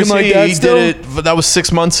 And Neither looking is like he. that He still? did it, but that was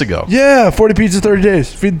 6 months ago. Yeah, 40 pizzas, 30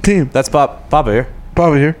 days. Feed the team. That's Papa here.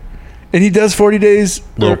 Papa here. And he does 40 days.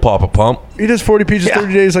 Little Papa Pump. He does 40 pizzas,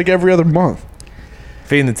 30 days like every other month.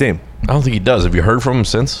 Feeding the team. I don't think he does. Have you heard from him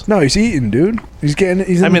since? No, he's eating, dude. He's getting.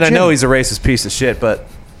 He's. In I mean, the I gym. know he's a racist piece of shit, but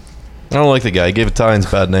I don't like the guy. He gave Italians a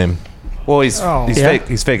bad name. well, he's Oh. he's Yeah. fake.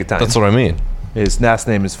 He's fake Italian. That's what I mean. His last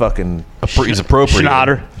name is fucking. He's appropriate.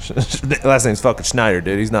 Schnatter. Last name's fucking Schneider,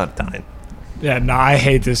 dude. He's not Italian. Yeah, nah, I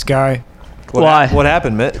hate this guy. Why? What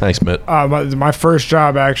happened, Mitt? Thanks, Mitt. My first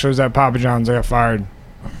job actually was at Papa John's. I got fired.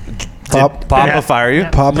 Did Papa fire you?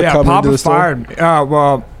 Papa Yeah, come into Papa the store. fired me.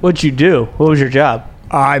 Well, What'd you do? What was your job?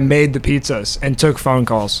 I made the pizzas and took phone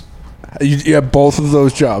calls. You have both of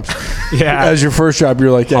those jobs. Yeah. As your first job,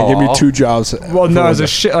 you're like, yeah, give me Aw. 2 jobs. Well, no, it was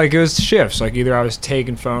a it was shifts. Like either I was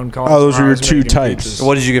taking phone calls. Oh, those or were I your was 2 making types. pizzas.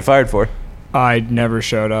 What did you get fired for? I never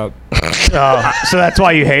showed up. Oh, so that's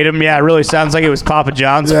why you hate him? Yeah, it really sounds like it was Papa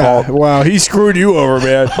John's fault. Wow, he screwed you over,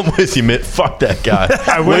 man. I'm with you, Mitt. Fuck that guy.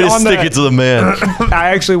 I Way went to on stick the- it to the man. I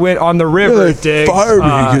actually went on the river. Yeah, they Diggs. fired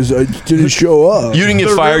me because I didn't show up. You didn't get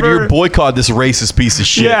The fired. river- You boycott this racist piece of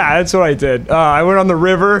shit. Yeah, that's what I did. I went on the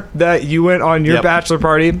river that you went on your Yep. bachelor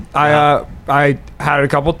party. I had a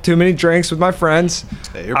couple too many drinks with my friends.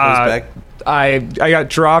 Hey, your back. I got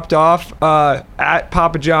dropped off at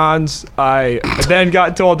Papa John's. I then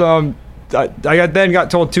got told I got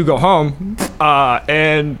told to go home,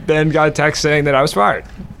 and then got a text saying that I was fired.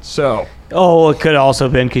 So. Oh, it could have also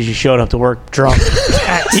been because you showed up to work drunk.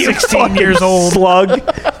 At 16 years old. Slug.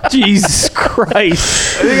 Jesus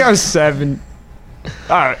Christ. I think I was 7.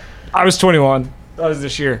 I was 21. That was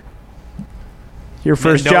this year. Your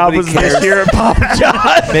first Man, job nobody was this cares. year at Papa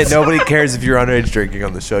John's. Man, nobody cares if you're underage drinking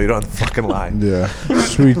on the show. You don't have to fucking lie. Yeah,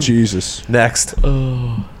 sweet Jesus. Next.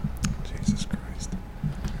 Jesus Christ.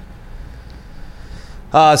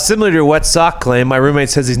 Similar to your wet sock claim, my roommate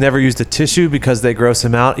says he's never used a tissue because they gross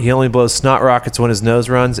him out. He only blows snot rockets when his nose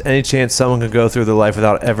runs. Any chance someone could go through their life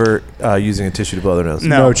without ever using a tissue to blow their nose?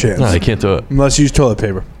 No chance. No, you can't do it. Unless you use toilet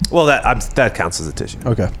paper. Well, that counts as a tissue.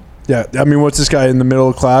 Okay. Yeah, I mean, what's this guy in the middle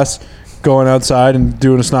of class going outside and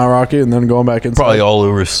doing a snot rocket and then going back inside? Probably all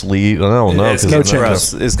over his sleeve. I don't know. It's 'cause no it's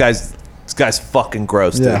chance. gross. This guy's fucking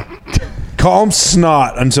gross, dude. Yeah. Call him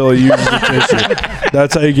snot until he uses a tissue.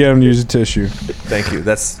 That's how you get him to use a tissue. Thank you.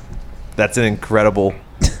 That's an incredible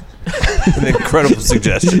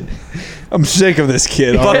suggestion. I'm sick of this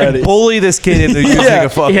kid Fucking already. bully this kid into using Yeah. a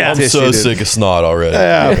fucking Yeah. I'm tissue. so dude. sick of snot already.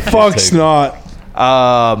 Yeah, fuck snot.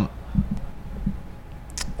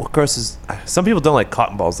 What gross is? Some people don't like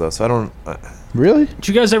cotton balls though, so I don't. Really? Did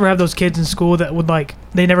you guys ever have those kids in school that would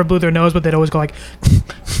they never blew their nose, but they'd always go to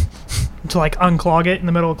unclog it in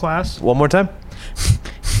the middle of class? One more time.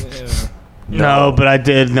 No, but I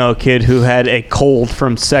did know a kid who had a cold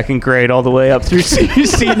from second grade all the way up through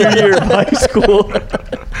senior year of high school.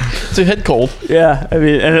 It's a head cold. Yeah, I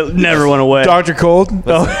mean, and it never went away. Dr. Cold?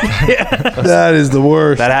 Oh, That is the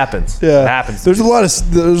worst. That happens. Yeah. That happens. There's a lot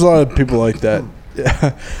of people like that.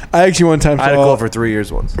 Yeah. I actually one time I had a saw. cold for 3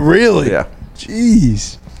 years once. Really? Yeah.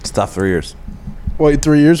 Jeez. It's tough 3 years. What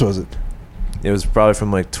 3 years was it? It was probably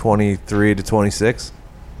from like 23 to 26,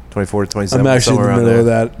 24 to 27. I'm actually in the somewhere middle around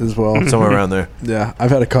of that as well. there. Somewhere around there. Yeah,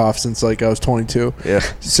 I've had a cough since I was 22. Yeah.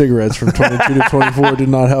 Cigarettes from 22 to 24 did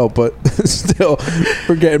not help, but still,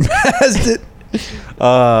 we're getting past it.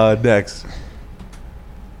 Next.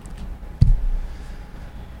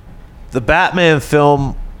 The Batman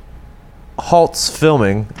film halts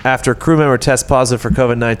filming after a crew member tests positive for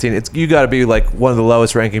COVID-19. You got to be like one of the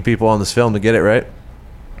lowest ranking people on this film to get it, right?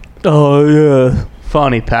 oh yeah.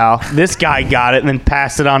 Funny, pal. This guy got it and then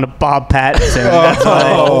passed it on to Bob Pattinson. That's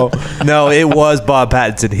why. No, it was Bob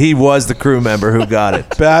Pattinson. He was the crew member who got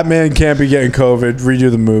it. Batman can't be getting COVID. Redo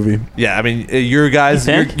the movie. Yeah, I mean, your guys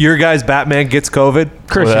Batman gets COVID.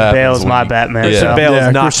 Christian What Bale happens is when my you- Batman. Yeah. so- Bale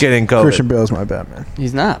is not Christian- getting COVID. Christian Bale's my Batman.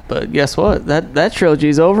 He's not, but guess what? That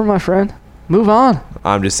trilogy's over, my friend. Move on.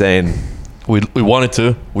 I'm just saying, We wanted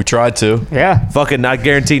to. We tried to. Yeah. fucking, I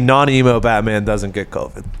guarantee non-emo Batman doesn't get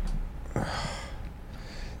COVID.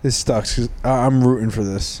 This sucks because I'm rooting for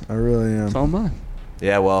this. I really am. So am I.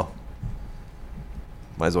 Yeah, well,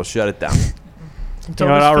 might as well shut it down. You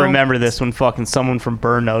know what? I'll remember this when fucking someone from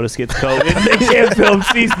Burn Notice gets COVID. They can't film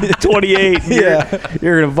season 28.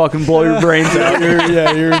 You're gonna fucking blow your brains out.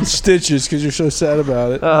 You're in stitches because you're so sad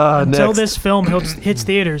about it. Until Next. this film hits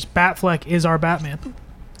theaters, Batfleck is our Batman.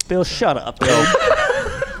 Bill, shut up.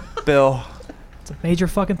 Bill, It's a major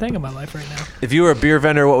fucking thing in my life right now. if you were a beer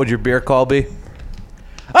vendor, what would your beer call be?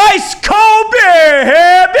 Ice cold beer,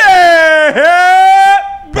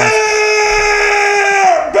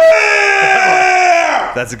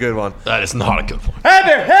 That's a good one. That is not a good one.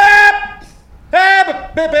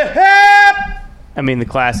 I mean, the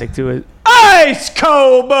classic to it. Ice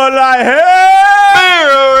cold, but I have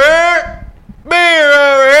Beer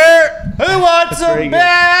over here. Who wants That's very some good.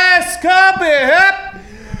 ice cold beer?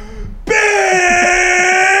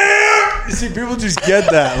 You see, people just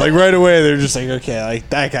get that. Like, right away, they're just like, okay, like,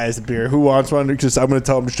 that guy's the beer. Who wants one? Because I'm going to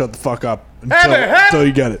tell him to shut the fuck up until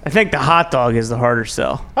you get it. I think the hot dog is the harder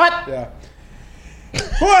sell. Yeah.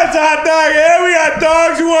 Who wants a hot dog? Yeah, we got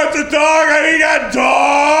dogs. Who wants a dog? We got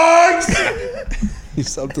dogs.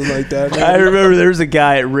 Something like that. I remember there was a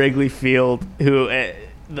guy at Wrigley Field who,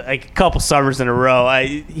 like a couple summers in a row,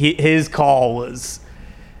 his call was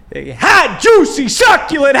hot, juicy,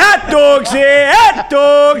 succulent hot dogs here, hot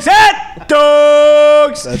dogs, hot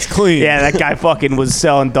dogs. That's clean. Yeah, that guy fucking was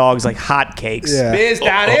selling dogs like hotcakes. Yeah. Is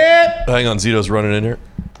that it? Hang on, Zito's running in here.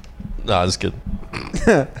 Nah, just kidding.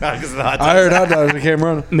 I heard hot dogs. I can't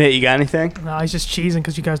run. Mitt, you got anything? No, he's just cheesing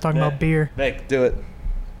because you guys talking about beer. Vic, do it.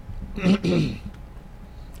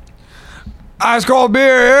 Ice cold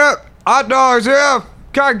beer, yeah. Hot dogs, yeah.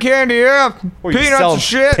 Cotton candy, yeah. Peanuts and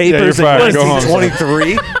shit. Papers and Go home.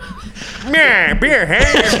 23. Yeah, beer, hey.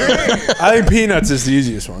 I think peanuts is the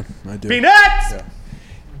easiest one. I do. Peanuts. Yeah.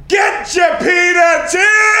 Get your peanuts here.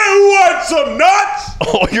 Want some nuts?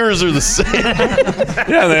 All yours are the same.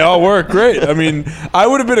 Yeah, they all work great. I mean, I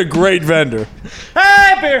would have been a great vendor.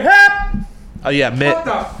 Hey, beer hip. Oh yeah, Mitt.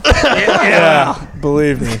 Yeah,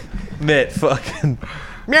 believe me. Mitt, fucking.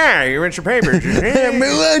 Yeah, you rent your papers. Me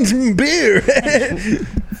want some beer.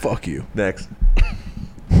 Fuck you. Next.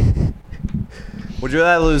 Would you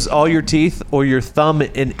rather lose all your teeth or your thumb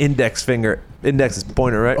and index finger? Index is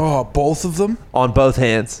pointer, right? Oh, both of them? On both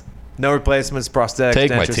hands. No replacements, prosthetics.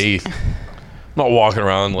 Take my dentures. teeth. I'm not walking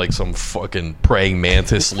around like some fucking praying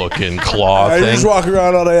mantis looking claw I thing. just walk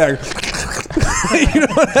around all day. You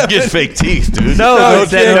get fake teeth, dude. No, No, no,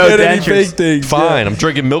 can't no get any dentures. fake things. Fine, I'm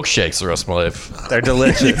drinking milkshakes the rest of my life. They're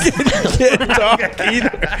delicious. Can't talk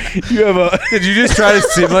either. You have a. Did you just try to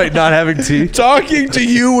simulate not having teeth? Talking to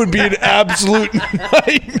you would be an absolute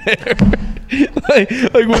nightmare. like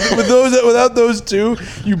with those, without those two,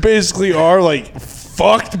 you basically are like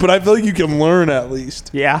fucked. But I feel like you can learn at least.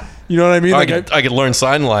 Yeah. You know what I mean? I could learn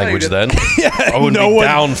sign language then. I wouldn't no be one,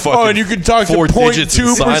 down fucking. Oh, and you could talk to 4 digits in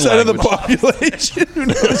sign 0.2% of the language. population who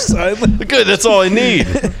knows sign language. Good, that's all I need.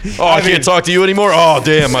 Oh, I can't talk to you anymore? Oh,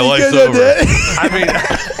 damn, my life's over. I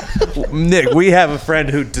mean, Nick, we have a friend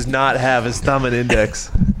who does not have his thumb and index.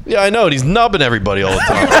 Yeah, I know, and he's nubbing everybody all the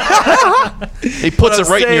time. He puts it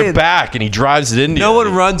I'm right in your saying. back, and he drives it into you. No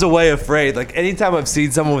one runs away afraid. Like, anytime I've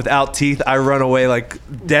seen someone without teeth, I run away, like,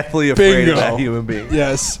 deathly afraid Bingo. of that human being.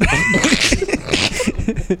 Yes.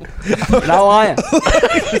 Not lying.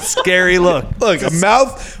 Scary look. Look, a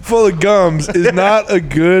mouth full of gums is not a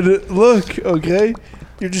good look, okay?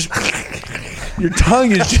 You're just. Your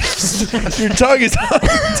tongue is just. Your tongue is.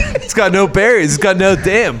 It's got no barriers. It's got no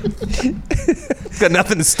dam. It's got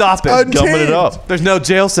nothing to stop it. Untamed. Gumming it up. There's no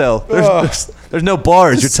jail cell. Ugh. There's no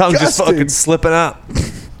bars. Your tongue's just Disgusting. fucking slipping out.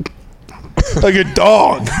 Like a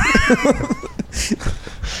dog.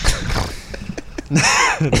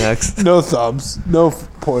 Next. No thumbs. No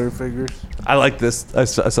pointer fingers. I like this. I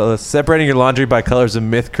saw this. Separating your laundry by color is a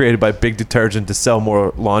myth created by big detergent to sell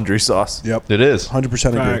more laundry sauce. Yep. It is. 100%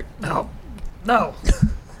 agree. Right. No.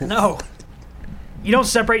 You don't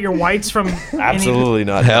separate your whites from Absolutely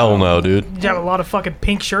not. Hell no, dude. Did you have a lot of fucking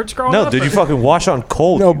pink shirts growing No, up? dude, or- you fucking wash on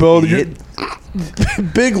cold. No, you Bill, idiot.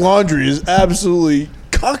 Big laundry is absolutely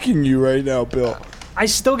cucking you right now, Bill. I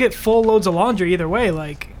still get full loads of laundry either way.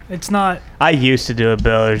 Like, it's not. I used to do it,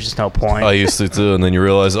 Bill. There's just no point. I used to too, and then you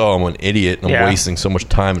realize, oh, I'm an idiot, and I'm Yeah. wasting so much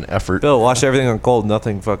time and effort. Bill, wash everything on cold.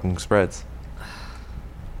 Nothing fucking spreads.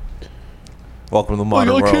 Welcome to the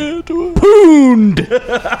modern world.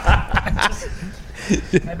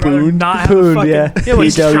 I'd rather not have a Poon, fucking. yeah. You know how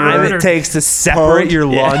much PW. time Time it takes to separate your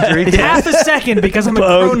laundry. half a second because I'm a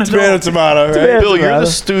grown Tomato, adult. tomato, right? Bill, you're the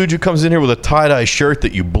stooge who comes in here with a tie-dye shirt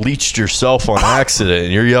that you bleached yourself on accident,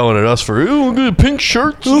 and you're yelling at us for, ooh, good pink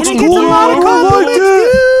shirt.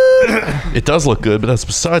 It does look good, but that's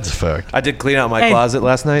besides the fact. I did clean out my Hey, closet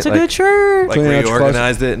last night. It's a good shirt. Like Clean out your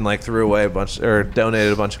reorganized it and like threw away a bunch or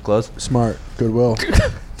donated a bunch of clothes. Smart. Goodwill.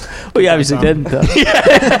 Well, you obviously didn't, though.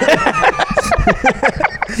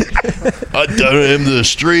 I donated him to the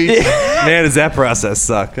street. Man, does that process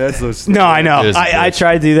suck? That's what's No, I know. It is a I bitch.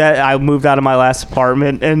 tried to do that. I moved out of my last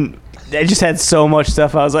apartment, and I just had so much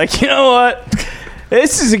stuff. I was like, you know what?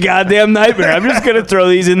 This is a goddamn nightmare. I'm just gonna throw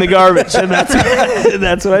these in the garbage, and that's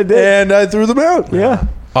what I did. And I threw them out. Yeah.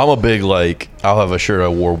 I'm a big, like, I'll have a shirt I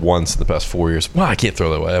wore once in the past 4 years. Well, I can't throw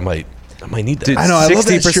that away. I might need that. Dude, I know, I love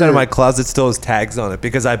that 60% shirt. of my closet still has tags on it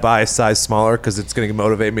because I buy a size smaller because it's going to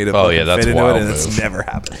motivate me to Oh, yeah, fucking that's fit into wild it, and it's move. never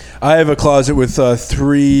happened. I have a closet with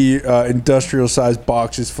 3 industrial-sized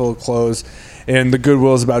boxes full of clothes, and the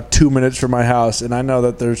Goodwill is about 2 minutes from my house, and I know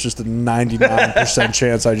that there's just a 99%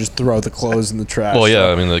 chance I just throw the clothes in the trash. Well, yeah,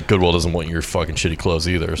 I mean, the Goodwill doesn't want your fucking shitty clothes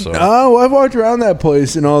either, so. Oh, I've walked around that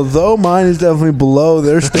place, and although mine is definitely below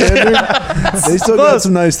their standard, they still got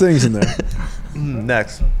some nice things in there.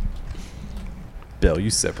 Next. Bill,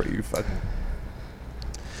 you separate, you fucking.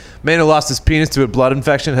 Man who lost his penis to a blood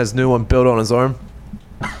infection has a new one built on his arm.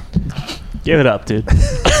 Give it up, dude.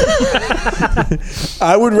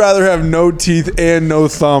 I would rather have no teeth and no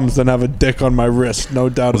thumbs than have a dick on my wrist. No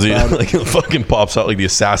doubt Was he, about it. like, it fucking pops out like the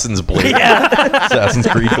Assassin's Blade. Assassin's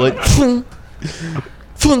Creed Blade.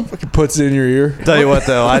 Fucking puts it in your ear. Tell you what,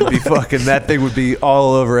 though, I'd be fucking. That thing would be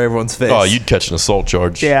all over everyone's face. Oh, you'd catch an assault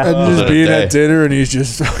charge. Yeah. And within just a being day. at dinner and he's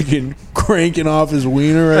just fucking cranking off his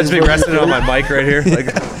wiener. I'd just be resting on my mic right here. Like,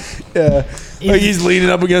 Yeah. Like he's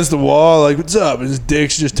leaning up against the wall, like, what's up? And his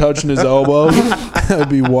dick's just touching his elbow. That'd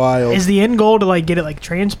be wild. Is the end goal to like get it like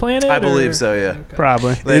transplanted? I or- believe so, yeah.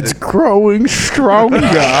 Probably. It's growing stronger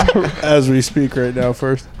as we speak right now.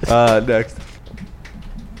 First, Next.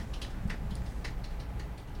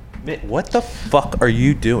 Mitt, what the fuck are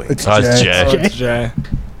you doing? it's It's Jay. Jay. It's Jay.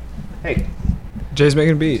 Hey. Jay's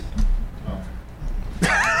making a beat.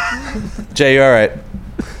 Jay, you all right?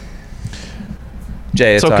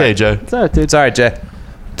 Jay, It's all okay, right. Jay. What's up, dude? It's all right, Jay.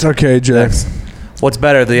 It's okay, Jay. Next. What's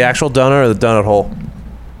better, the actual donut or the donut hole?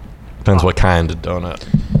 Depends what kind of donut.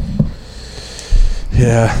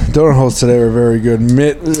 Yeah, donut holes today were very good.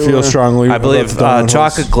 Mitt feels strongly. I about believe the donut holes.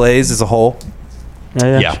 chocolate glaze is a hole.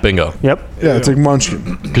 Yeah, bingo. Yep. Yeah, it's like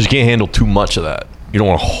Munchkin. Because you can't handle too much of that. You don't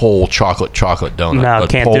want a whole chocolate donut. No, A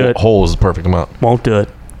can't whole, do it. Whole is the perfect amount. Won't do it.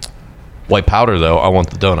 White powder, though, I want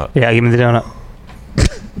the donut. Yeah, give me the donut.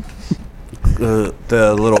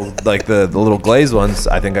 The little the little glazed ones,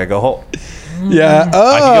 I think I go whole. Yeah, I can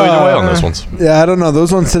go either way on those ones. Yeah, I don't know.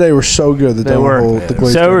 Those ones today were so good. The They donut were. hole, the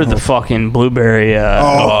glazed So were donut the holes. fucking blueberry.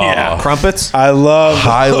 Oh, yeah. Crumpets? I love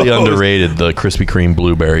Highly those. underrated, the Krispy Kreme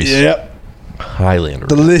blueberries. Yep, Highly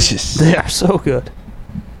underrated. delicious. They are so good.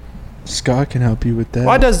 Scott can help you with that.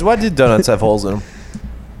 Why do donuts have holes in them?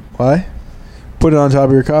 Why? Put it on top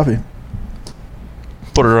of your coffee.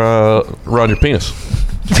 Put her around your penis.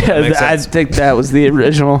 Makes I sense. think that was the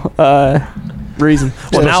original reason.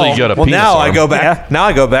 Well, now you got a penis now I arm. go back. Now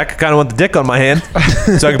I go back. I kind of want the dick on my hand,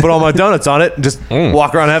 so I can put all my donuts on it and just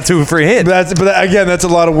walk around and have two free hands. Again, that's a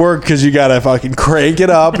lot of work because you gotta fucking crank it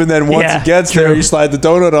up, and then once Yeah, it gets there, true. you slide the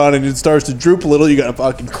donut on, and it starts to droop a little. You gotta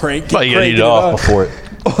fucking crank it. But you gotta crank eat it off up. before it.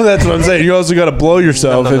 Oh, that's what I'm saying. You also gotta blow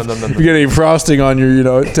yourself No, if you get any frosting on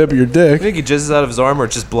your tip of your I dick. think he jizzes out of his arm or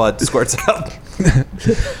just blood squirts out.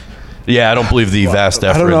 Yeah, I don't believe the vast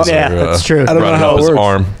don't know. efforts Yeah, are that's true. I don't know running how up it his works.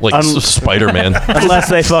 arm like Spider-Man. Unless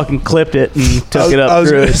they fucking clipped it and took it I up was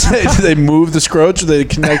through gonna it. say, do they move the scrotes or they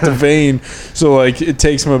connect the vein? So like it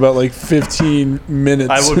takes them about like 15 minutes.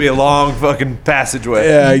 I would be a long fucking passageway.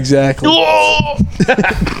 Yeah, exactly.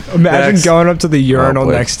 Imagine Next. going up to the urinal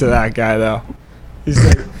boy. next to that guy though. He's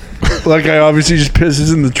like, Like I obviously just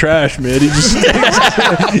pisses in the trash, man. He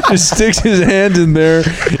just sticks his hand in there.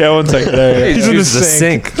 Yeah, one second. There, He He's in the uses a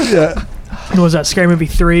sink. sink. yeah, Was that Scary Movie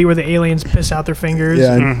 3 where the aliens piss out their fingers?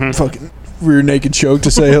 yeah. And fucking rear naked choke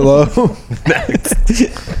to say hello.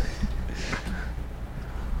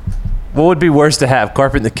 What would be worse to have,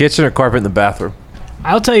 carpet in the kitchen or carpet in the bathroom?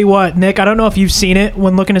 I'll tell you what, Nick, I don't know if you've seen it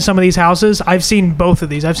when looking at some of these houses. I've seen both of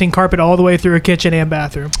these. I've seen carpet all the way through a kitchen and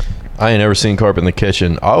bathroom. I ain't never seen carpet in the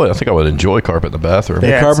kitchen. I think I would enjoy carpet in the bathroom.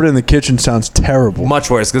 Yeah, carpet in the kitchen sounds terrible. Much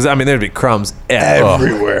worse, because there'd be crumbs everywhere.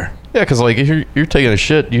 Everywhere. Yeah, because like if you're taking a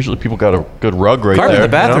shit, usually people got a good rug right Carpet there. in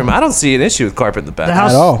the bathroom, you know? I don't see an issue with carpet in the The bathroom.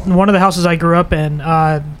 house, At all. one of the houses I grew up in,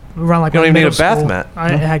 around like You don't even middle need a bath school, mat.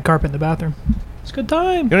 I had carpet in the bathroom. It's a good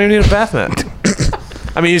time. You don't even need a bath mat.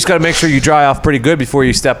 I mean, you just got to make sure you dry off pretty good before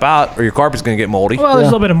you step out, or your carpet's going to get moldy. Well, there's a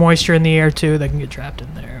little bit of moisture in the air too that can get trapped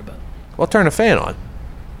in there, but Well, turn the fan on.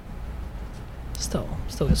 still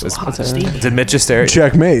gets a little hot and steamy. Did Mitch just stare at you?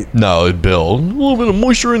 Checkmate. No, Bill. A little bit of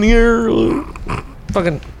moisture in the air.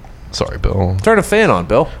 Fucking Sorry, Bill. turn the fan on,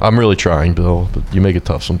 Bill. I'm really trying, Bill, but you make it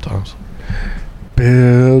tough sometimes.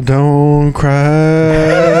 Bill, don't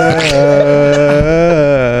cry.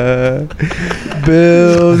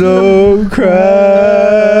 Bill, don't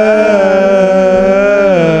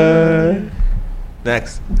cry.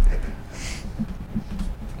 Next.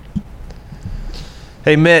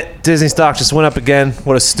 Hey, Mitt, Disney stock just went up again.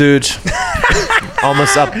 What a stooge.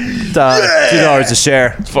 Almost up $2 a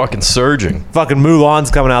share. It's fucking surging. Fucking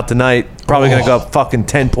Mulan's coming out tonight. Probably going to go up fucking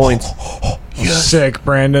 10 points. Sick,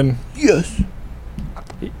 Brandon. Yes.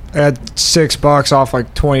 I had $6 off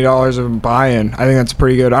like $20 of buy-in. I think that's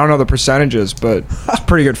pretty good. I don't know the percentages, but it's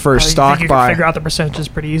pretty good first I stock think you can buy. figure out the percentages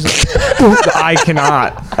pretty easily. I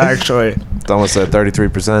cannot actually. It's almost a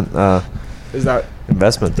 33% Is that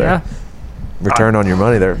investment there. Yeah. Return on your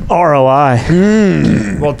money there. ROI.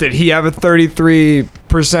 well? Did he have a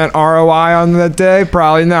 33% ROI on that day?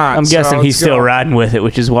 Probably not. I'm guessing So he's let's still go. riding with it,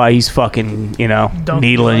 which is why he's fucking, Don't-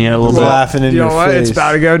 needling you a little bit. Laughing in You your know what? face. It's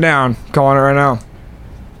about to go down. Calling it right now.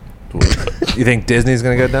 You think Disney's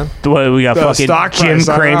going to go down? What, we got The fucking stock Jim price,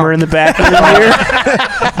 I don't Cramer know. in the back of the here.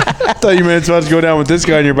 I thought you meant it's about to go down with this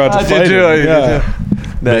guy and you're about to I did fight too, him. I did Yeah.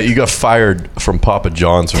 No, you got fired from Papa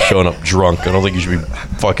John's for showing up drunk. I don't think you should be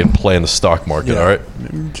fucking playing the stock market, all right?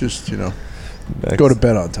 Just, Go to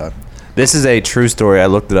bed on time. This is a true story. I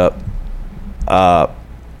looked it up.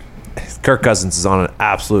 Kirk Cousins is on an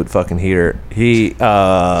absolute fucking heater. He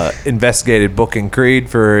investigated booking Creed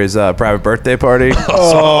for his private birthday party.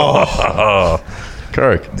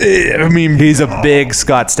 Kirk. I mean, He's a big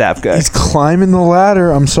Scott Stapp guy. he's climbing the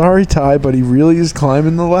ladder. I'm sorry, Ty, but he really is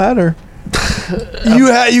climbing the ladder.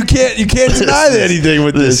 You can't deny anything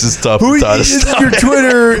with this. This is tough. Who Ty, to is stop. your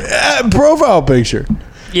Twitter profile picture?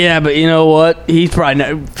 Yeah, but you know what? He's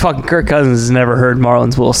probably fucking Kirk Cousins has never heard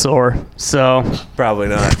Marlins will soar. So Probably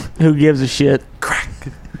not. who gives a shit? Crack.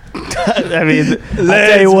 I mean, I'll tell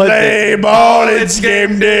Let's you what. play ball. It's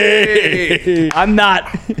game day. I'm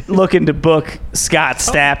not looking to book Scott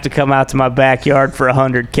Stapp to come out to my backyard for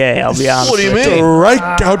 $100K. I'll be honest. What do you with mean?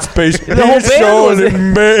 Right out space. The whole band showing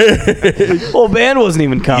The whole band wasn't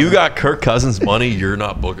even coming. You got Kirk Cousins money. You're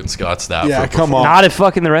not booking Scott Stapp. Yeah, for come on. Not if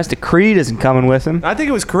fucking the rest of Creed isn't coming with him. I think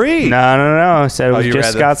it was Creed. No. I said it was you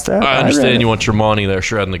just read Scott that? Stapp. I read understand it. you want your money there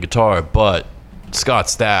shredding the guitar, but Scott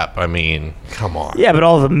Stapp, I mean, come on. Yeah, but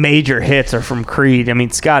all the major hits are from Creed. I mean,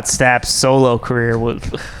 Scott Stapp's solo career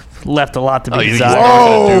left a lot to be you think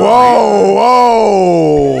desired. he's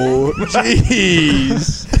Whoa,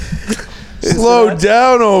 jeez. Slow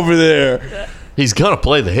down over there. He's gonna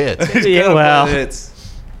play the hits. Yeah, well,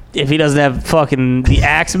 if he doesn't have fucking the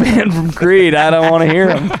Axeman from Creed, I don't want to hear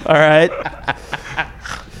him. All right.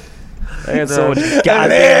 I got so much goddamn.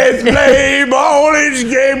 Let's play ball. It's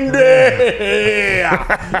game day.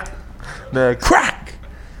 Crack.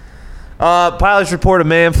 Pilots report a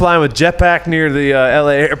man flying with jetpack near the LA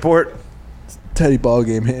airport. Teddy ball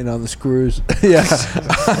game hitting on the screws. Yeah,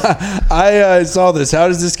 I saw this. How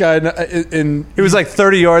does this guy? He was like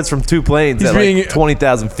 30 yards from two planes He's at being- like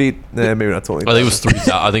 20,000 feet. Nah, maybe not 20,000. I think it was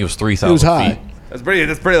 3,000. I think it was 3,000 It was high. feet. That's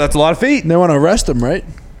a lot of feet. They want to arrest him, right?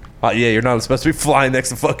 Yeah, you're not supposed to be flying next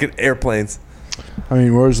to fucking airplanes. I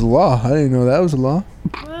mean, where's the law? I didn't know that was a law.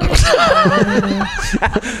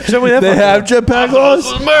 Show me that. They have jetpack laws.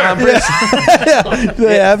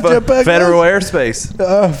 They have jetpack Federal laws.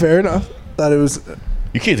 airspace. Fair enough. Thought it was.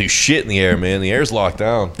 You can't do shit in the air, man. The air's locked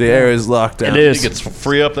down. The air is locked down. It is. You get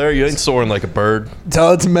free up there. You ain't soaring like a bird.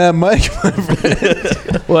 Tell it to Mad Mike, my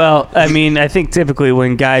friend. Well, I mean, I think typically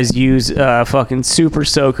when guys use fucking super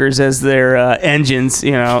soakers as their engines,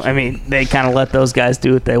 you know, I mean, they kind of let those guys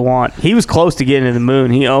do what they want. He was close to getting to the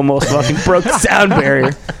moon. He almost fucking broke the sound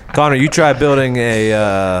barrier. Connor, you try building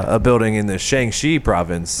a building in the Shaanxi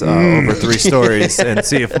province over 3 stories and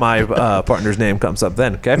see if my partner's name comes up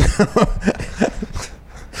then, okay?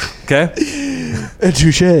 Okay?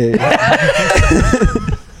 Touche. I'm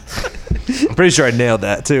pretty sure I nailed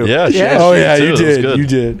that too. Yeah. Yeah. Oh too. yeah, you That was did. good. You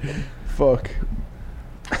did. Fuck.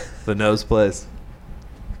 The nose plays.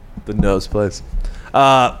 The nose plays. You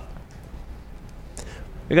got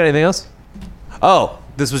anything else? Oh,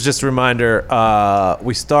 this was just a reminder.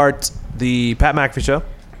 We start the Pat McAfee Show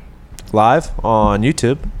live on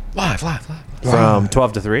YouTube Live. from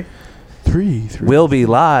 12 to 3. 3. We'll be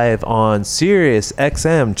live on Sirius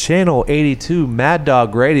XM Channel 82 Mad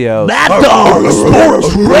Dog Radio. Mad Dog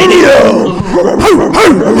Sports Radio.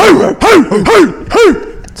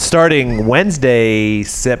 Starting Wednesday,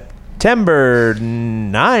 September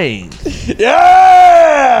 9th.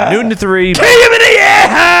 Yeah. Noon to 3.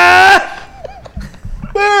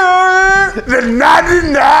 The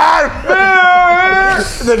 99.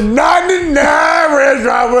 The 99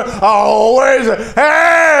 restaurant will always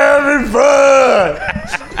having fun.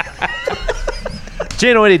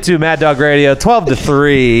 Channel 82 Mad Dog Radio, 12 to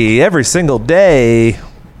 3 every single day.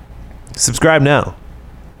 Subscribe now.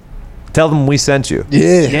 Tell them we sent you.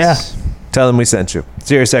 Yes. Yeah. Tell them we sent you.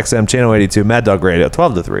 Sirius XM Channel 82 Mad Dog Radio,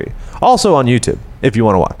 12 to 3. Also on YouTube if you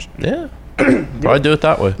want to watch. Yeah. Probably do it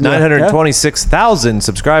that way. 926,000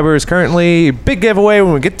 subscribers currently. Big giveaway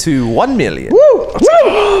when we get to 1 million.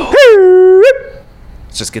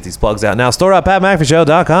 Let's just get these plugs out now.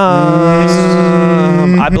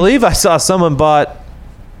 Store.patmcafeeshow.com. I believe I saw someone bought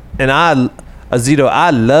a Zito I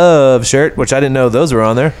Love shirt, which I didn't know those were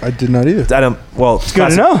on there. I did not either. I don't. Well, it's good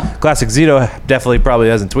to know. Classic Zito definitely probably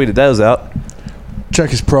hasn't tweeted those out. Check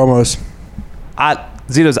his promos.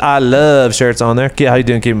 Zito's I Love shirts on there. How you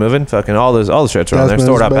doing? Keep moving. Fucking all the shirts are on there. That's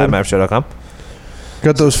Store.patmcafeeshow.com.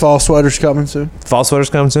 Got those fall sweaters coming soon. Fall sweaters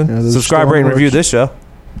coming soon. Yeah, those Subscribe, are rate, and still on review merch. this show.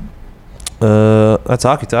 That's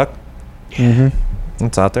Hockey Talk. Mm-hmm.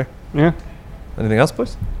 It's out there. Yeah. Anything else,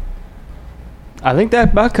 boys? I think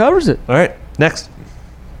that about covers it. All right. Next.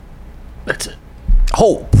 That's it.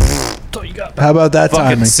 Oh, How about that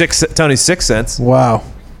fucking timing? Tony's 6 cents. Wow.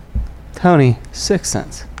 Tony, 6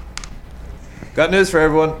 cents. Got news for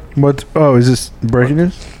everyone. What? Oh, is this breaking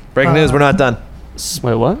news? Breaking news. We're not done.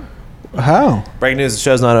 Wait, what? How? Breaking news, the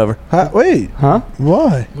show's not over. Wait. Huh?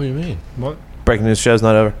 Why? What do you mean? What? Breaking news, show's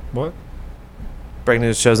not over. What? Breaking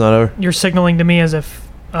news, show's not over. You're signaling to me as if.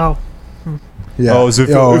 Oh. Yeah. Oh, as if-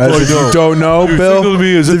 as if if I you don't know, Bill. signaling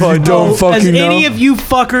me as if I you don't know. fucking As any know. of you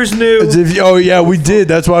fuckers knew. As if, oh yeah, we did.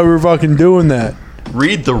 That's why we were fucking doing that.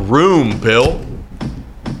 Read the room, Bill.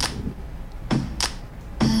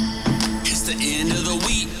 It's the end of the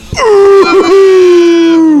week.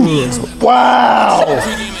 Wow.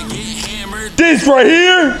 This right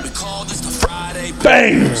here. We call this the Friday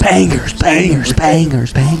Bangers. Bangers, bangers,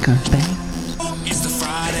 bangers, bangers, bangers. It's the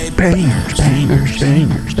Friday Bangers, bangers,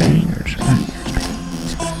 bangers, bangers, bangers.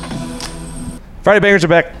 Friday Bangers are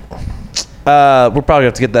back. We'll probably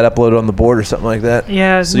have to get that uploaded on the board or something like that.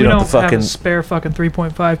 Yeah, So we you don't don't have to fucking- have a spare fucking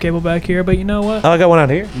 3.5 cable back here, but you know what? Oh, I got one out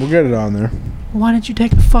here. We'll get it on there. Why didn't you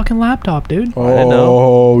take the fucking laptop, dude?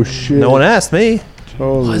 Oh shit. No one asked me.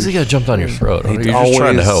 Why does he got to jump down your throat? You're He just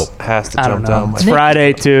trying to always help. Has to I don't jump know. down. It's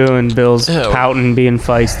Friday too, and Bill's Yeah. pouting, being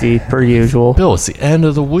feisty per usual. Bill, it's the end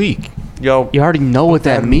of the week. Yo, You already know what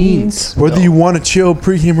that means. Whether you want to chill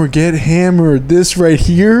pregame or get hammered, this right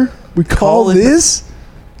here, we call Call it this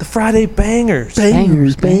the Friday Bangers.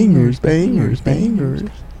 bangers, bangers, bangers, bangers.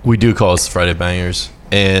 We do call this the Friday Bangers,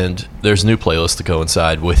 and there's a new playlist to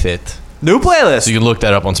coincide with it. New playlist. So you can look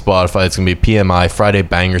that up on Spotify. It's going to be PMI Friday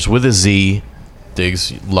Bangers with a Z.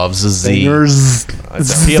 Diggs loves a Z. Bangers,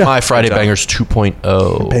 PMI Friday Bangers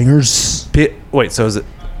 2.0. bangers, Wait, so is it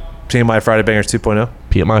TMI Friday Bangers 2.0?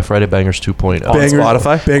 PMI Friday Bangers 2.0. On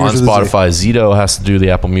Spotify? Bangers On with a Z. Spotify, Zito has to do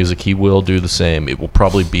the Apple Music. He will do the same. It will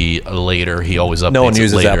probably be later. He always updates No one it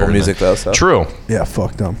uses later. Apple And Music, though, so. True. Yeah,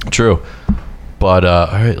 fuck them. True. But, all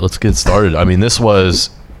right, let's get started. I mean, this was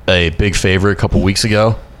a big favorite a couple weeks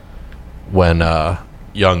ago when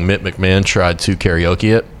young Mitt McMahon tried to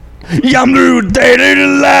karaoke it. I'm through dating the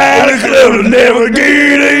line, the club will never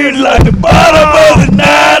get it. Like the bottom of the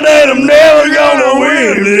night, and I'm never gonna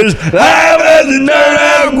win this. Life hasn't turned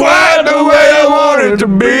out quite the way I want it to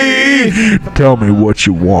be. Tell me what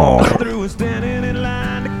you want.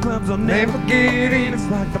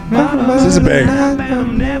 This is a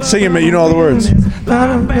bang. Sing it, man. You know all the words.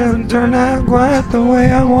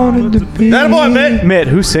 That boy, Mitt. Mitt,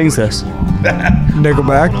 who sings this?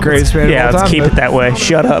 Nickelback, greatest band Yeah, of all let's time. keep it that way.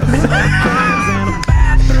 Shut up.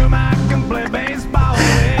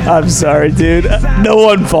 I'm sorry, dude. No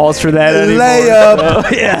one falls for that anymore. Layup.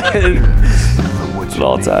 So, yeah. It's an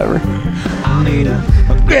all-timer.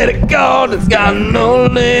 Credit card that's got no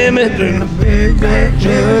limit.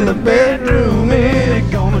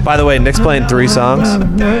 By the way, Nick's playing 3 songs,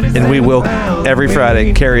 and we will, every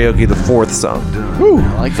Friday, karaoke the 4th song.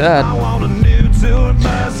 I like that.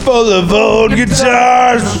 Full of old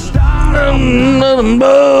guitars. Another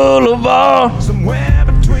boulevard.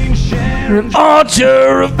 An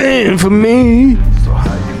archer of infamy.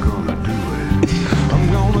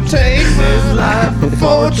 Take this life for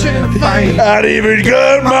fortune fame. I'd even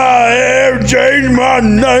cut my hair and change my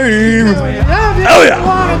name. Oh yeah.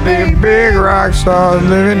 Wanna be a big rock star,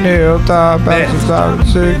 living hilltop, bouncing star with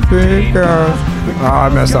 6 big girls. Oh, I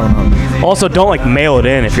messed that one up. Also, don't like mail it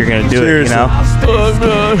in if you're gonna do it. You know.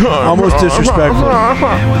 Almost disrespectful.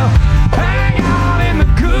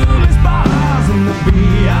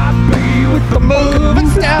 The moving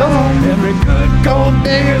stone. Every good gold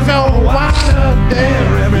digger's gonna wind up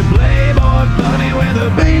there. Every playboy bunny with a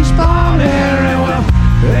baseball hair. And well,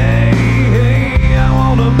 hey, hey, I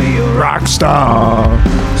wanna be a rock star.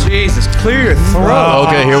 Jesus, clear your throat.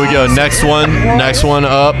 Okay, here we go. Next one. Next one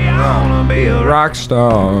up. Rock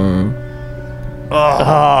star.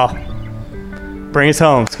 Oh. Bring us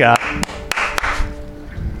home, Scott.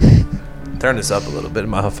 Turn this up a little bit in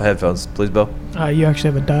my headphones, please, Bill. You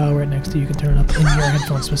actually have a dial right next to you. You can turn it up in your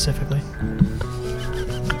headphones specifically.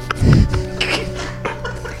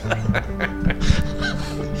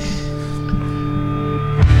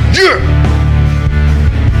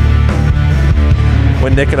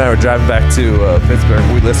 When Nick and I were driving back to Pittsburgh,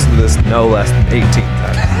 we listened to this no less than 18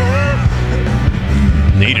 times.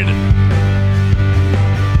 Needed it.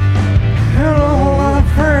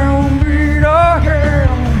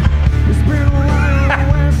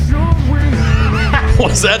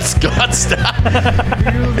 Was that Scott style?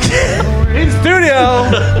 In studio!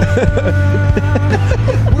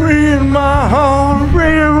 In my heart,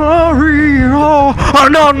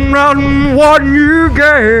 nothing what you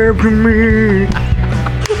gave to me.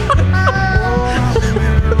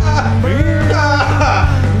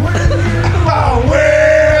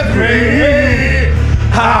 With me,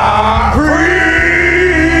 I'm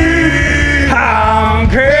free, I'm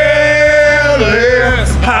careless,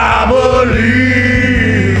 I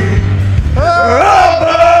believe. Above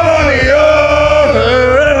the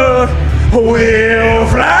will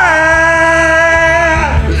fly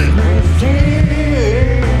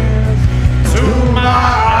to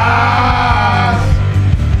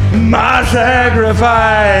my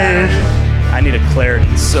sacrifice. I need a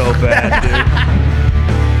Claritin so bad,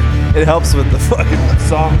 dude. It helps with the fucking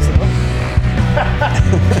songs.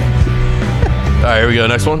 All right, here we go.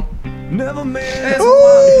 Next one. Never made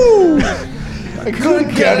Ooh! I couldn't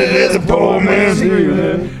count it as a poor man's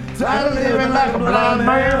feeling. Tired of living like a blind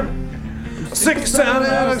man. Sick and sound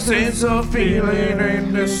of a sense of feeling.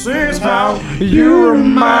 And this is how you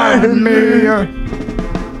remind me.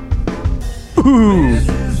 Ooh.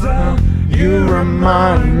 You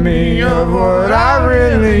remind me of what I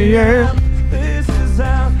really am.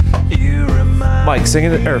 Mike, sing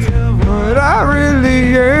it. Or What I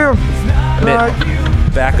really am.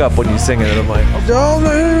 back up when you sing it. I'm like, Don't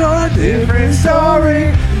know a different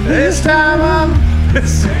story. This time I'm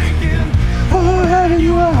mistaken. Oh, how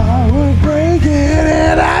you are, we're breaking,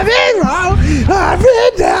 and I've been wrong. I've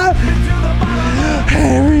been down.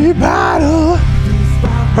 Every bottle.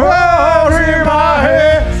 Oh, in my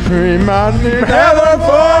head. Remind me of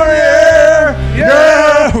California.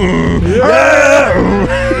 Yeah. Yeah.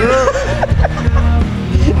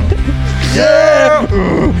 Yeah.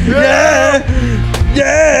 Yeah.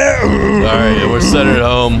 Yeah. All right, and we're setting it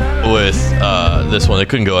home with this one. It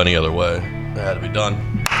couldn't go any other way. It had to be done.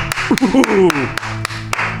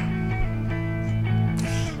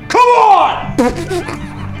 Come on!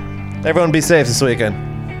 everyone be safe this weekend.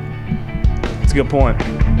 That's a good point.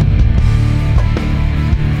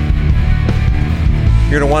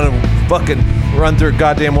 You're gonna want to fucking run through a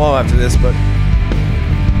goddamn wall after this, but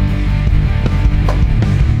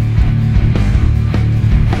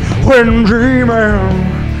When dreaming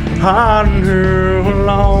on to a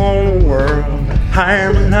long world,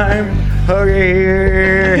 time and time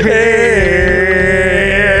again.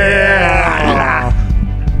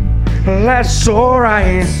 That's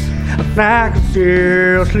alright, I can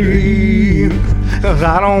still sleep, 'cause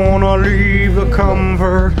I don't wanna leave the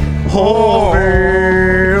comfort of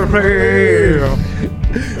this place.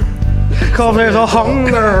 'Cause there's a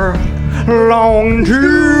hunger long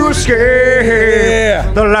to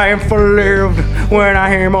escape the life I lived when I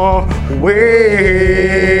am away.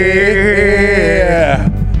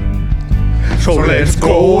 So let's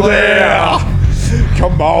go there.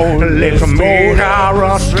 Come on, let's make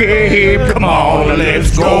our escape. Come on,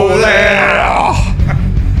 let's go there.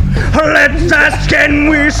 Let's ask, can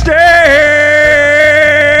we stay?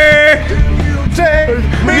 Take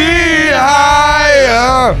me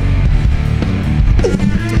higher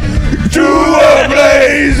to a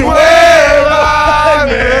place where I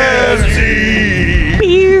may see.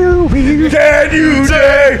 Can you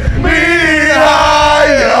take me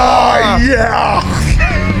higher? Yeah.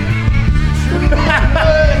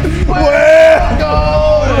 Where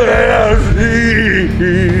I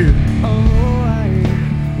see.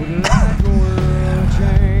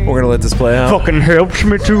 we're gonna let this play out. Fucking helps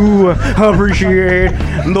me to appreciate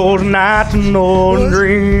those nights and those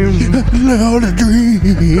dreams. Those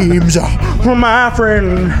dreams. For my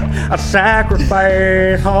friend, I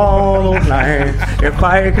sacrifice all those nights if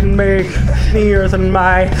I can make the earth and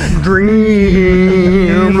my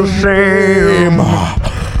dreams the same.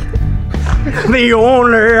 The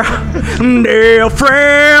only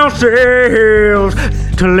difference is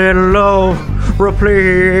to let love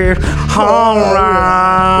replace all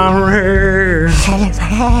around here. Let's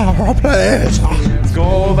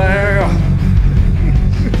go there.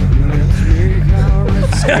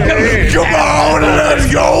 Come on, let's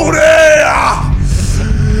go there.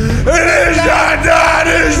 It is not done,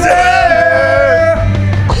 it's there.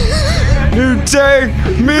 You take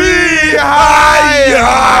me higher.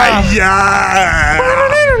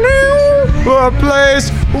 A place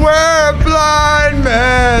where blind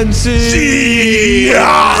men see.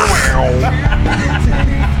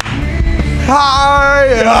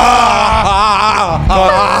 Higher.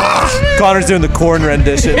 Connor's doing the corn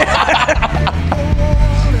rendition.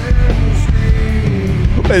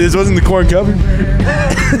 Wait, this wasn't the corn cover?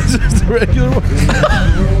 It's just the regular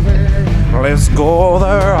one. Let's go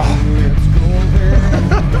there.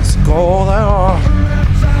 Let's go there.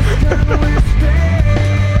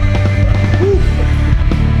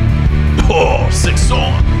 Oh, sick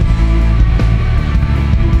song.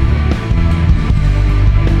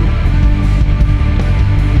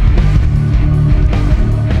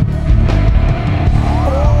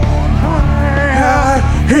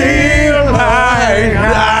 Heal my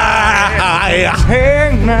eye.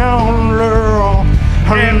 Hang down, Lord,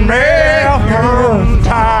 and make them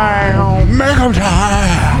tired. Make them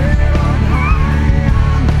tired.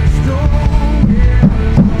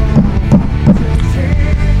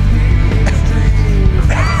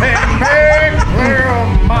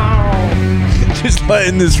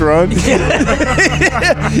 letting this run.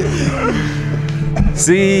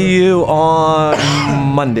 See you on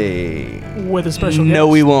Monday. With a special No,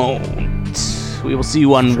 guest. we won't. We will see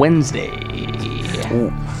you on Wednesday.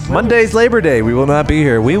 Monday's Labor Day. We will not be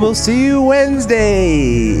here. We will see you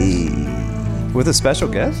Wednesday with a special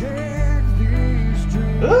guest.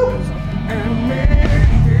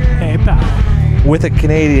 Hey, pal. With a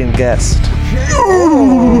Canadian guest.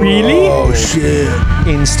 Really? Oh shit!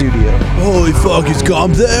 In studio. Holy fuck! Is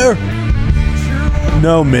Gum there?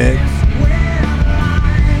 No, Mick.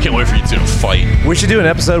 Can't wait for you two to fight. We should do an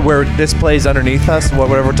episode where this plays underneath us,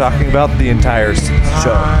 whatever we're talking about, the entire show.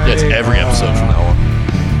 Yeah, it's every episode from now on.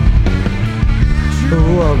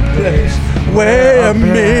 Where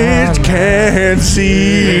Mitch can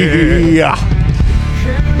see.